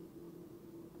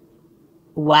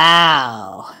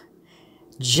 Wow.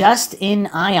 Just in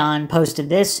Ion posted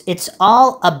this. It's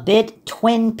all a bit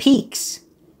Twin Peaks.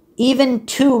 Even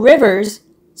Two Rivers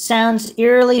sounds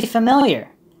eerily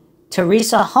familiar.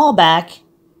 Teresa Hallback,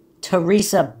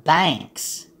 Teresa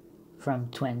Banks from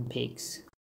Twin Peaks.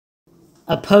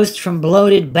 A post from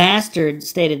Bloated Bastard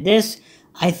stated this.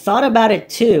 I thought about it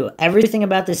too. Everything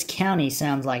about this county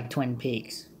sounds like Twin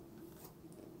Peaks.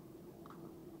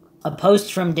 A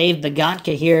post from Dave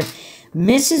Begotka here.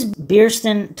 Mrs.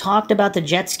 Bierston talked about the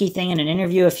jet ski thing in an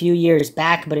interview a few years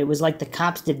back, but it was like the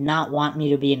cops did not want me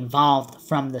to be involved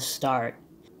from the start.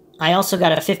 I also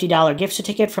got a $50 gift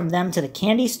certificate from them to the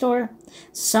candy store.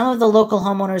 Some of the local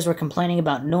homeowners were complaining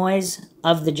about noise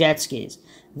of the jet skis.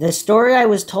 The story I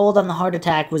was told on the heart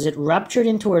attack was it ruptured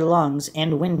into her lungs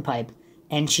and windpipe,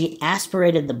 and she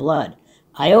aspirated the blood.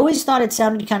 I always thought it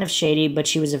sounded kind of shady, but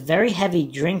she was a very heavy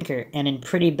drinker and in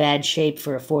pretty bad shape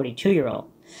for a 42-year-old.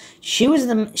 She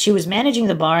was managing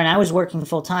the bar and I was working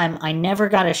full-time. I never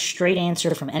got a straight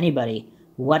answer from anybody.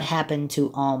 What happened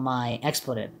to all my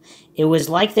expletive? It was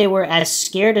like they were as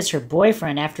scared as her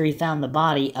boyfriend after he found the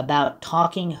body about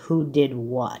talking who did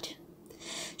what.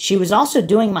 She was also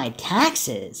doing my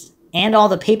taxes and all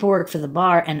the paperwork for the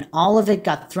bar, and all of it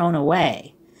got thrown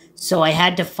away. So I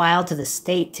had to file to the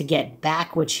state to get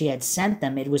back what she had sent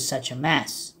them. It was such a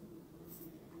mess.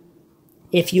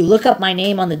 If you look up my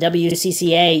name on the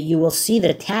WCCA, you will see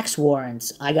the tax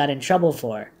warrants I got in trouble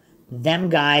for. Them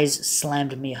guys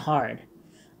slammed me hard.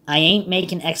 I ain't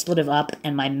making expletive up,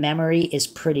 and my memory is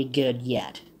pretty good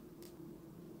yet.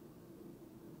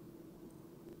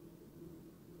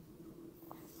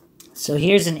 So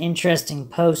here's an interesting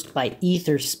post by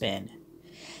Etherspin.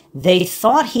 They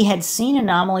thought he had seen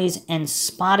anomalies and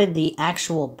spotted the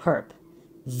actual perp.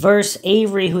 Verse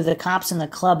Avery, who the cops in the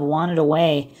club wanted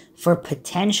away for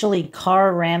potentially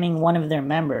car ramming one of their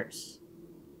members.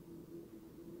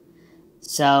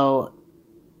 So,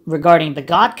 regarding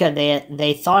Begotka,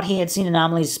 they thought he had seen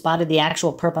anomalies, spotted the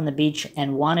actual perp on the beach,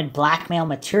 and wanted blackmail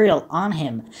material on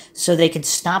him so they could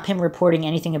stop him reporting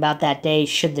anything about that day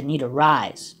should the need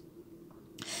arise.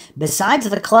 Besides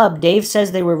the club, Dave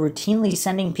says they were routinely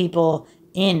sending people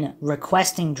in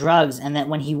requesting drugs, and that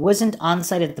when he wasn't on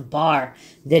site at the bar,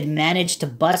 they'd managed to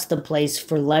bust the place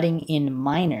for letting in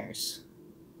minors.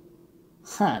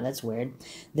 That's weird.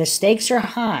 The stakes are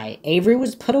high. Avery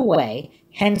was put away.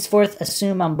 Henceforth,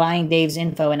 assume I'm buying Dave's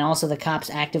info, and also the cops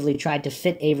actively tried to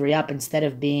fit Avery up instead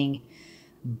of being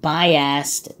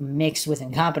biased mixed with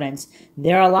incompetence.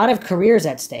 There are a lot of careers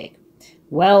at stake.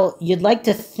 Well, you'd like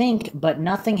to think, but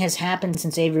nothing has happened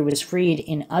since Avery was freed.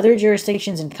 In other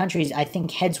jurisdictions and countries, I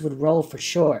think heads would roll for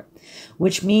sure.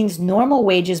 Which means normal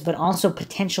wages, but also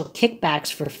potential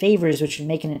kickbacks for favors, which would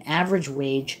make an average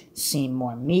wage seem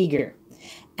more meager.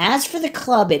 As for the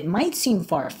club, it might seem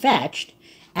far-fetched,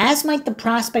 as might the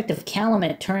prospect of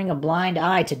Calumet turning a blind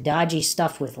eye to dodgy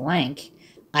stuff with Lank.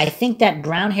 I think that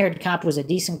brown-haired cop was a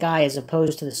decent guy as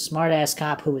opposed to the smart-ass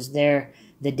cop who was there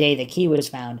the day the key was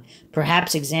found,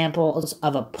 perhaps examples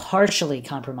of a partially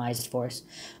compromised force.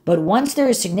 But once there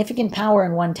is significant power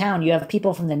in one town, you have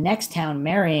people from the next town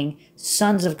marrying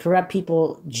sons of corrupt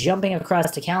people jumping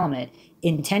across to Calumet,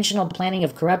 intentional planning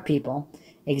of corrupt people.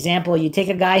 Example, you take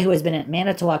a guy who has been at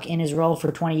Manitowoc in his role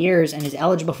for 20 years and is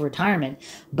eligible for retirement,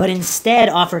 but instead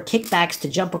offer kickbacks to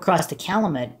jump across to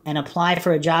Calumet and apply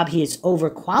for a job he is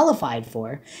overqualified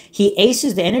for. He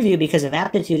aces the interview because of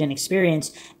aptitude and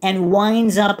experience and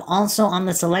winds up also on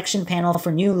the selection panel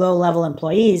for new low-level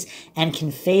employees and can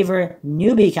favor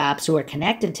newbie cops who are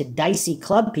connected to dicey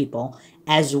club people,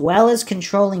 as well as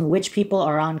controlling which people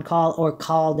are on call or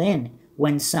called in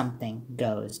when something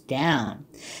goes down.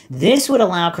 This would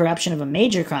allow corruption of a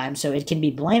major crime so it can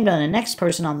be blamed on the next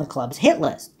person on the club's hit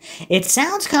list. It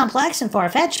sounds complex and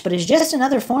far-fetched, but it's just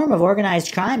another form of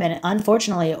organized crime, and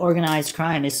unfortunately, organized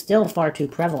crime is still far too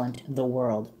prevalent the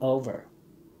world over.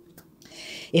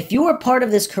 If you were part of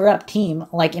this corrupt team,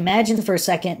 like imagine for a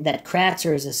second that Kratz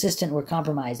or his assistant were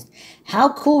compromised,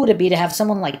 how cool would it be to have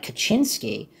someone like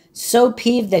Kaczynski, so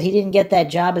peeved that he didn't get that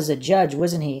job as a judge,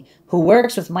 wasn't he, who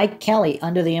works with Mike Kelly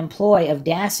under the employ of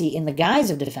Dassey in the guise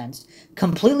of defense,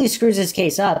 completely screws his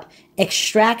case up,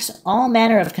 extracts all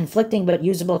manner of conflicting but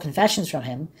usable confessions from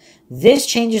him. This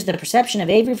changes the perception of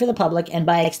Avery for the public and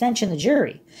by extension the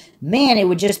jury. Man, it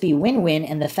would just be win-win,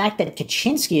 and the fact that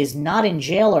Kaczynski is not in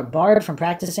jail or barred from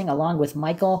practicing along with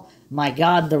Michael, my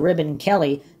God, the Ribbon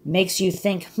Kelly, makes you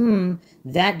think,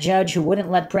 that judge who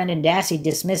wouldn't let Brendan Dassey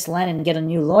dismiss Len and get a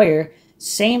new lawyer,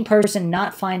 same person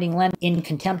not finding Len in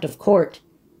contempt of court,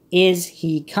 is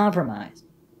he compromised?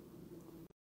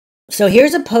 So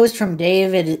here's a post from Dave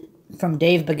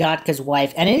Begotka's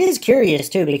wife, and it is curious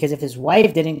too, because if his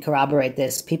wife didn't corroborate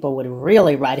this, people would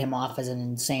really write him off as an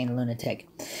insane lunatic.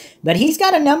 But he's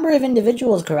got a number of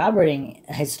individuals corroborating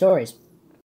his stories.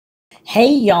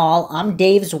 Hey y'all, I'm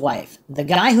Dave's wife, the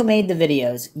guy who made the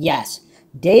videos. Yes,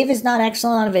 Dave is not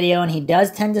excellent on video and he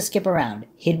does tend to skip around.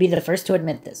 He'd be the first to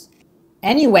admit this.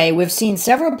 Anyway, we've seen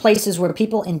several places where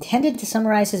people intended to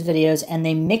summarize his videos and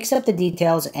they mix up the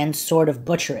details and sort of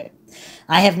butcher it.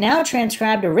 I have now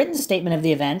transcribed a written statement of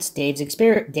the events Dave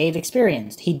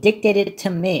experienced. He dictated it to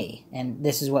me, and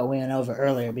this is what we went over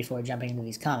earlier before jumping into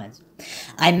these comments.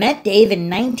 I met Dave in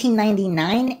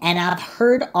 1999, and I've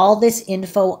heard all this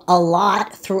info a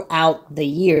lot throughout the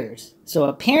years. So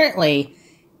apparently,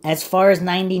 as far as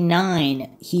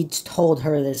 99, he's told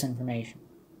her this information.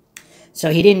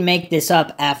 So he didn't make this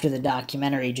up after the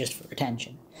documentary just for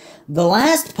attention. The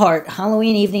last part,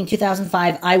 Halloween evening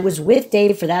 2005, I was with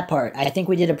Dave for that part. I think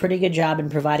we did a pretty good job in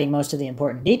providing most of the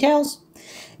important details.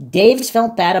 Dave's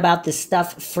felt bad about this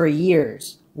stuff for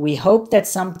years. We hope that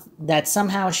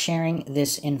somehow sharing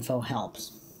this info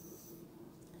helps.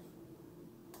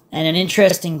 And an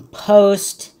interesting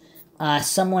post,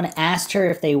 someone asked her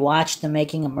if they watched the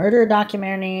Making a Murder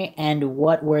documentary and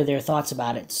what were their thoughts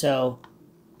about it. So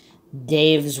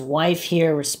Dave's wife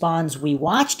here responds, we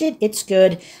watched it, it's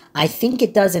good. I think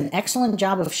it does an excellent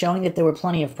job of showing that there were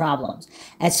plenty of problems.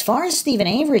 As far as Stephen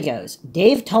Avery goes,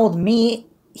 Dave told me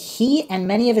he and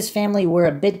many of his family were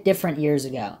a bit different years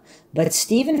ago. But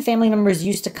Stephen family members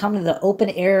used to come to the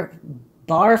open-air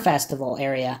bar festival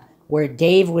area where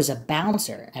Dave was a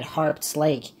bouncer at Harp's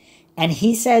Lake, and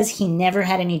he says he never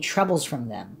had any troubles from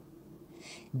them.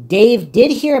 Dave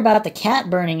did hear about the cat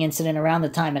burning incident around the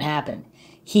time it happened.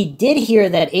 He did hear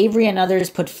that Avery and others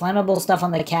put flammable stuff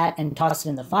on the cat and tossed it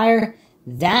in the fire.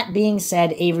 That being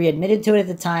said, Avery admitted to it at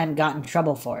the time, got in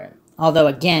trouble for it. Although,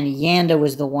 again, Yanda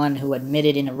was the one who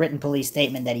admitted in a written police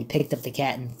statement that he picked up the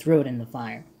cat and threw it in the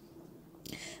fire.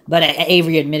 But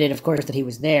Avery admitted, of course, that he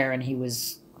was there and he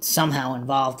was somehow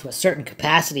involved to a certain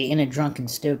capacity in a drunken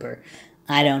stupor.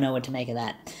 I don't know what to make of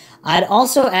that. I'd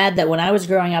also add that when I was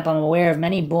growing up, I'm aware of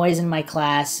many boys in my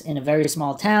class in a very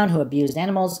small town who abused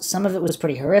animals. Some of it was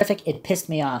pretty horrific. It pissed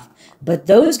me off. But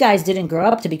those guys didn't grow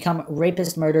up to become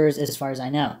rapist murderers as far as I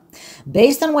know.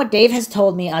 Based on what Dave has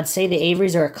told me, I'd say the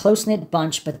Averys are a close-knit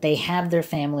bunch, but they have their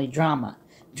family drama.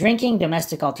 Drinking,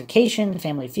 domestic altercation,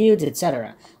 family feuds,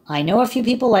 etc. I know a few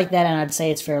people like that, and I'd say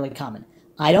it's fairly common.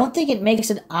 I don't think it makes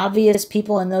it obvious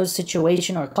people in those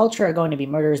situations or culture are going to be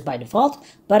murderers by default,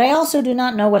 but I also do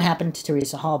not know what happened to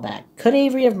Teresa Hallback. Could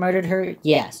Avery have murdered her?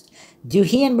 Yes. Do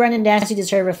he and Brendan Dassey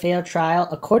deserve a fair trial?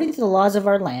 According to the laws of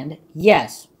our land,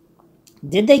 yes.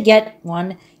 Did they get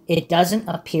one? It doesn't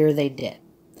appear they did.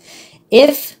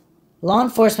 If law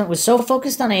enforcement was so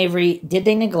focused on Avery, did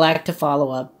they neglect to follow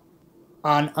up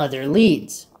on other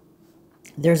leads?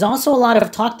 There's also a lot of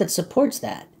talk that supports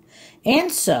that.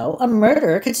 And so, a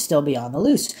murderer could still be on the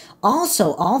loose.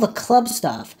 Also, all the club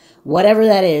stuff, whatever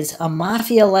that is, a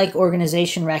mafia-like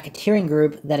organization racketeering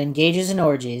group that engages in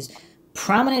orgies,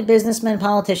 prominent businessmen,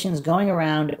 politicians going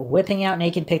around whipping out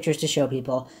naked pictures to show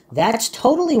people, that's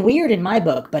totally weird in my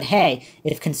book, but hey,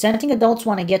 if consenting adults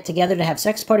want to get together to have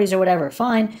sex parties or whatever,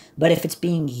 fine, but if it's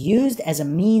being used as a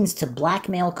means to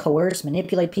blackmail, coerce,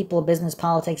 manipulate people, business,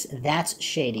 politics, that's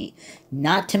shady.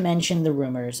 Not to mention the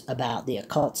rumors about the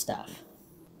occult stuff.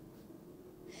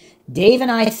 Dave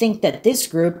and I think that this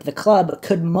group, the club,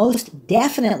 could most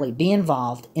definitely be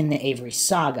involved in the Avery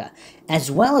saga,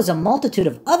 as well as a multitude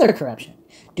of other corruption.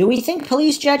 Do we think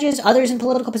police, judges, others in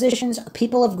political positions,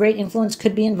 people of great influence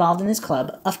could be involved in this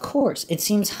club? Of course, it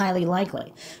seems highly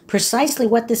likely. Precisely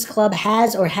what this club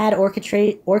has or had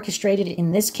orchestrated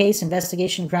in this case,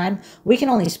 investigation crime, we can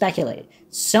only speculate.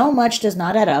 So much does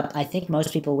not add up. I think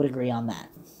most people would agree on that.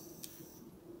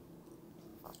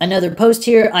 Another post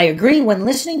here, I agree, when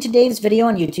listening to Dave's video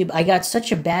on YouTube, I got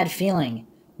such a bad feeling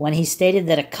when he stated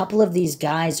that a couple of these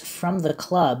guys from the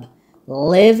club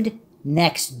lived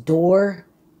next door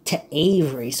to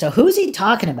Avery. So who's he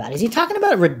talking about? Is he talking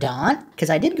about Redaunt?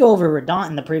 Because I did go over Redaunt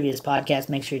in the previous podcast.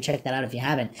 Make sure you check that out if you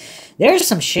haven't. There's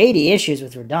some shady issues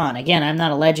with Redaunt. Again, I'm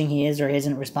not alleging he is or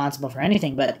isn't responsible for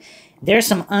anything, but there's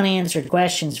some unanswered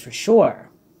questions for sure.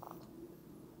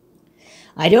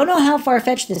 I don't know how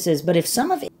far-fetched this is, but if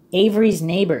some of Avery's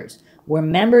neighbors were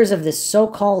members of this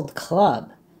so-called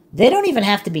club, they don't even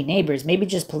have to be neighbors, maybe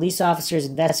just police officers,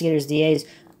 investigators, DAs,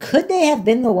 could they have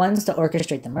been the ones to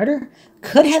orchestrate the murder?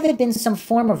 Could have it been some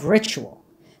form of ritual?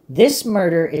 This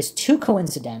murder is too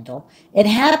coincidental. It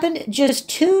happened just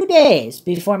 2 days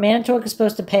before Manitowoc was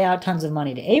supposed to pay out tons of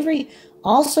money to Avery.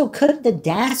 Also, could the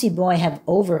Dassey boy have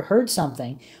overheard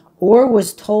something or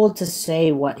was told to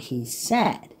say what he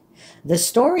said? The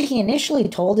story he initially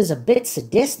told is a bit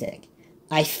sadistic.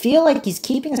 I feel like he's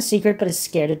keeping a secret but is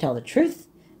scared to tell the truth.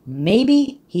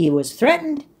 Maybe he was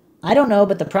threatened. I don't know,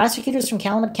 but the prosecutors from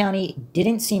Calumet County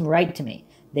didn't seem right to me.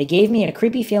 They gave me a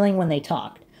creepy feeling when they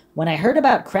talked. When I heard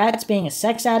about Kratz being a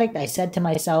sex addict, I said to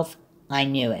myself, I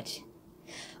knew it.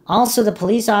 Also, the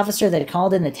police officer that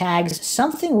called in the tags,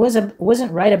 something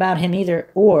wasn't right about him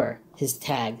either, or his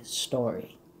tag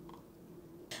story.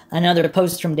 Another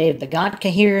post from Dave Begotka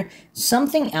here.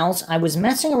 Something else, I was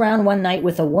messing around one night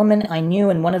with a woman I knew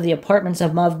in one of the apartments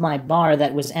above my bar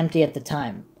that was empty at the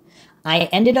time. I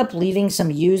ended up leaving some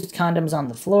used condoms on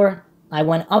the floor. I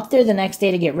went up there the next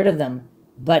day to get rid of them,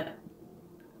 but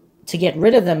to get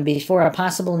rid of them before a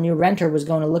possible new renter was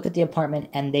going to look at the apartment,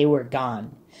 and they were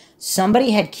gone.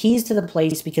 Somebody had keys to the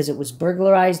place because it was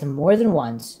burglarized more than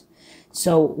once.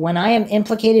 So when I am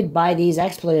implicated by these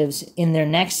expletives in their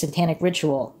next satanic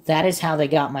ritual, that is how they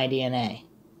got my DNA.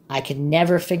 I could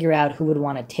never figure out who would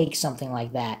want to take something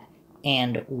like that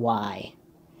and why.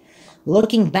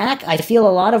 Looking back, I feel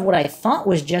a lot of what I thought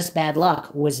was just bad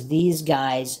luck was these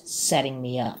guys setting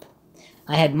me up.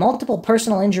 I had multiple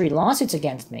personal injury lawsuits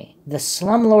against me. The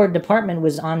slumlord department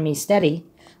was on me steady.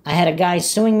 I had a guy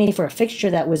suing me for a fixture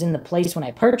that was in the place when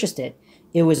I purchased it.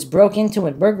 It was broke into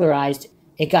and burglarized.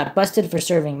 It got busted for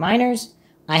serving minors.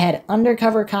 I had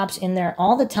undercover cops in there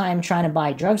all the time trying to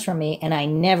buy drugs from me, and I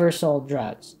never sold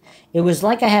drugs. It was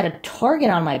like I had a target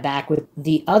on my back with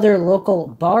the other local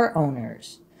bar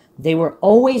owners. They were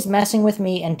always messing with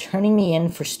me and turning me in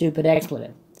for stupid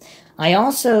expletive. I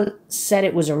also said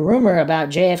it was a rumor about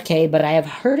JFK, but I have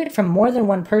heard it from more than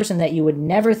one person that you would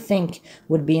never think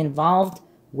would be involved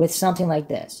with something like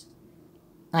this.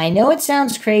 I know it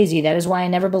sounds crazy, that is why I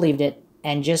never believed it,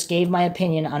 and just gave my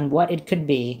opinion on what it could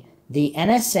be. The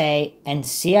NSA and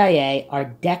CIA are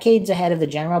decades ahead of the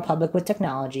general public with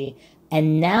technology,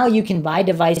 and now you can buy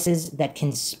devices that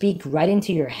can speak right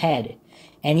into your head,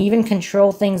 and even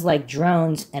control things like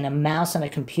drones and a mouse on a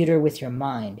computer with your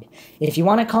mind. If you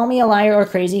want to call me a liar or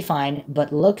crazy, fine,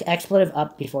 but look expletive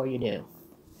up before you do.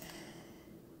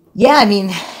 Yeah, I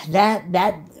mean,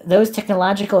 those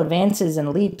technological advances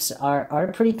and leaps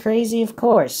are pretty crazy, of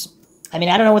course. I mean,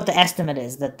 I don't know what the estimate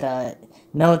is, that the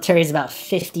military is about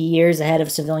 50 years ahead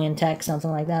of civilian tech,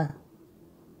 something like that.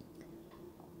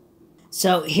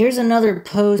 So here's another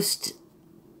post.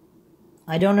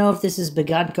 I don't know if this is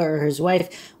Begotka or his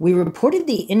wife. We reported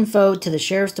the info to the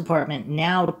sheriff's department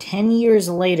now 10 years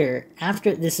later,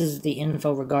 after this is the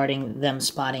info regarding them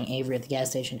spotting Avery at the gas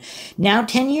station. Now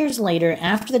 10 years later,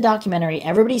 after the documentary,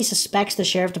 everybody suspects the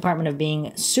sheriff's department of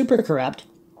being super corrupt,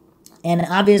 and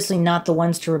obviously not the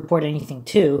ones to report anything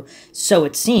to, so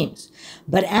it seems.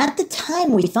 But at the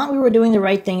time, we thought we were doing the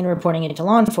right thing in reporting it to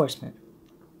law enforcement.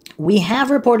 We have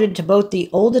reported to both the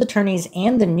old attorneys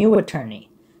and the new attorney.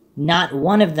 Not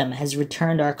one of them has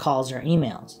returned our calls or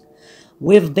emails.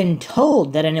 We've been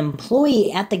told that an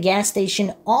employee at the gas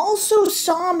station also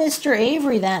saw Mr.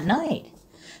 Avery that night.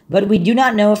 But we do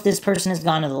not know if this person has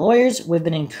gone to the lawyers. We've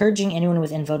been encouraging anyone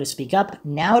with info to speak up.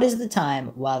 Now it is the time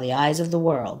while the eyes of the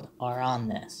world are on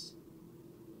this.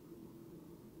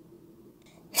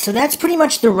 So that's pretty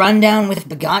much the rundown with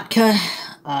Begotka.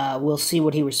 We'll see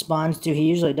what he responds to. He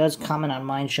usually does comment on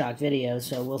Mindshock videos,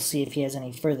 so we'll see if he has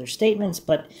any further statements.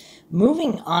 But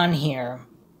moving on here,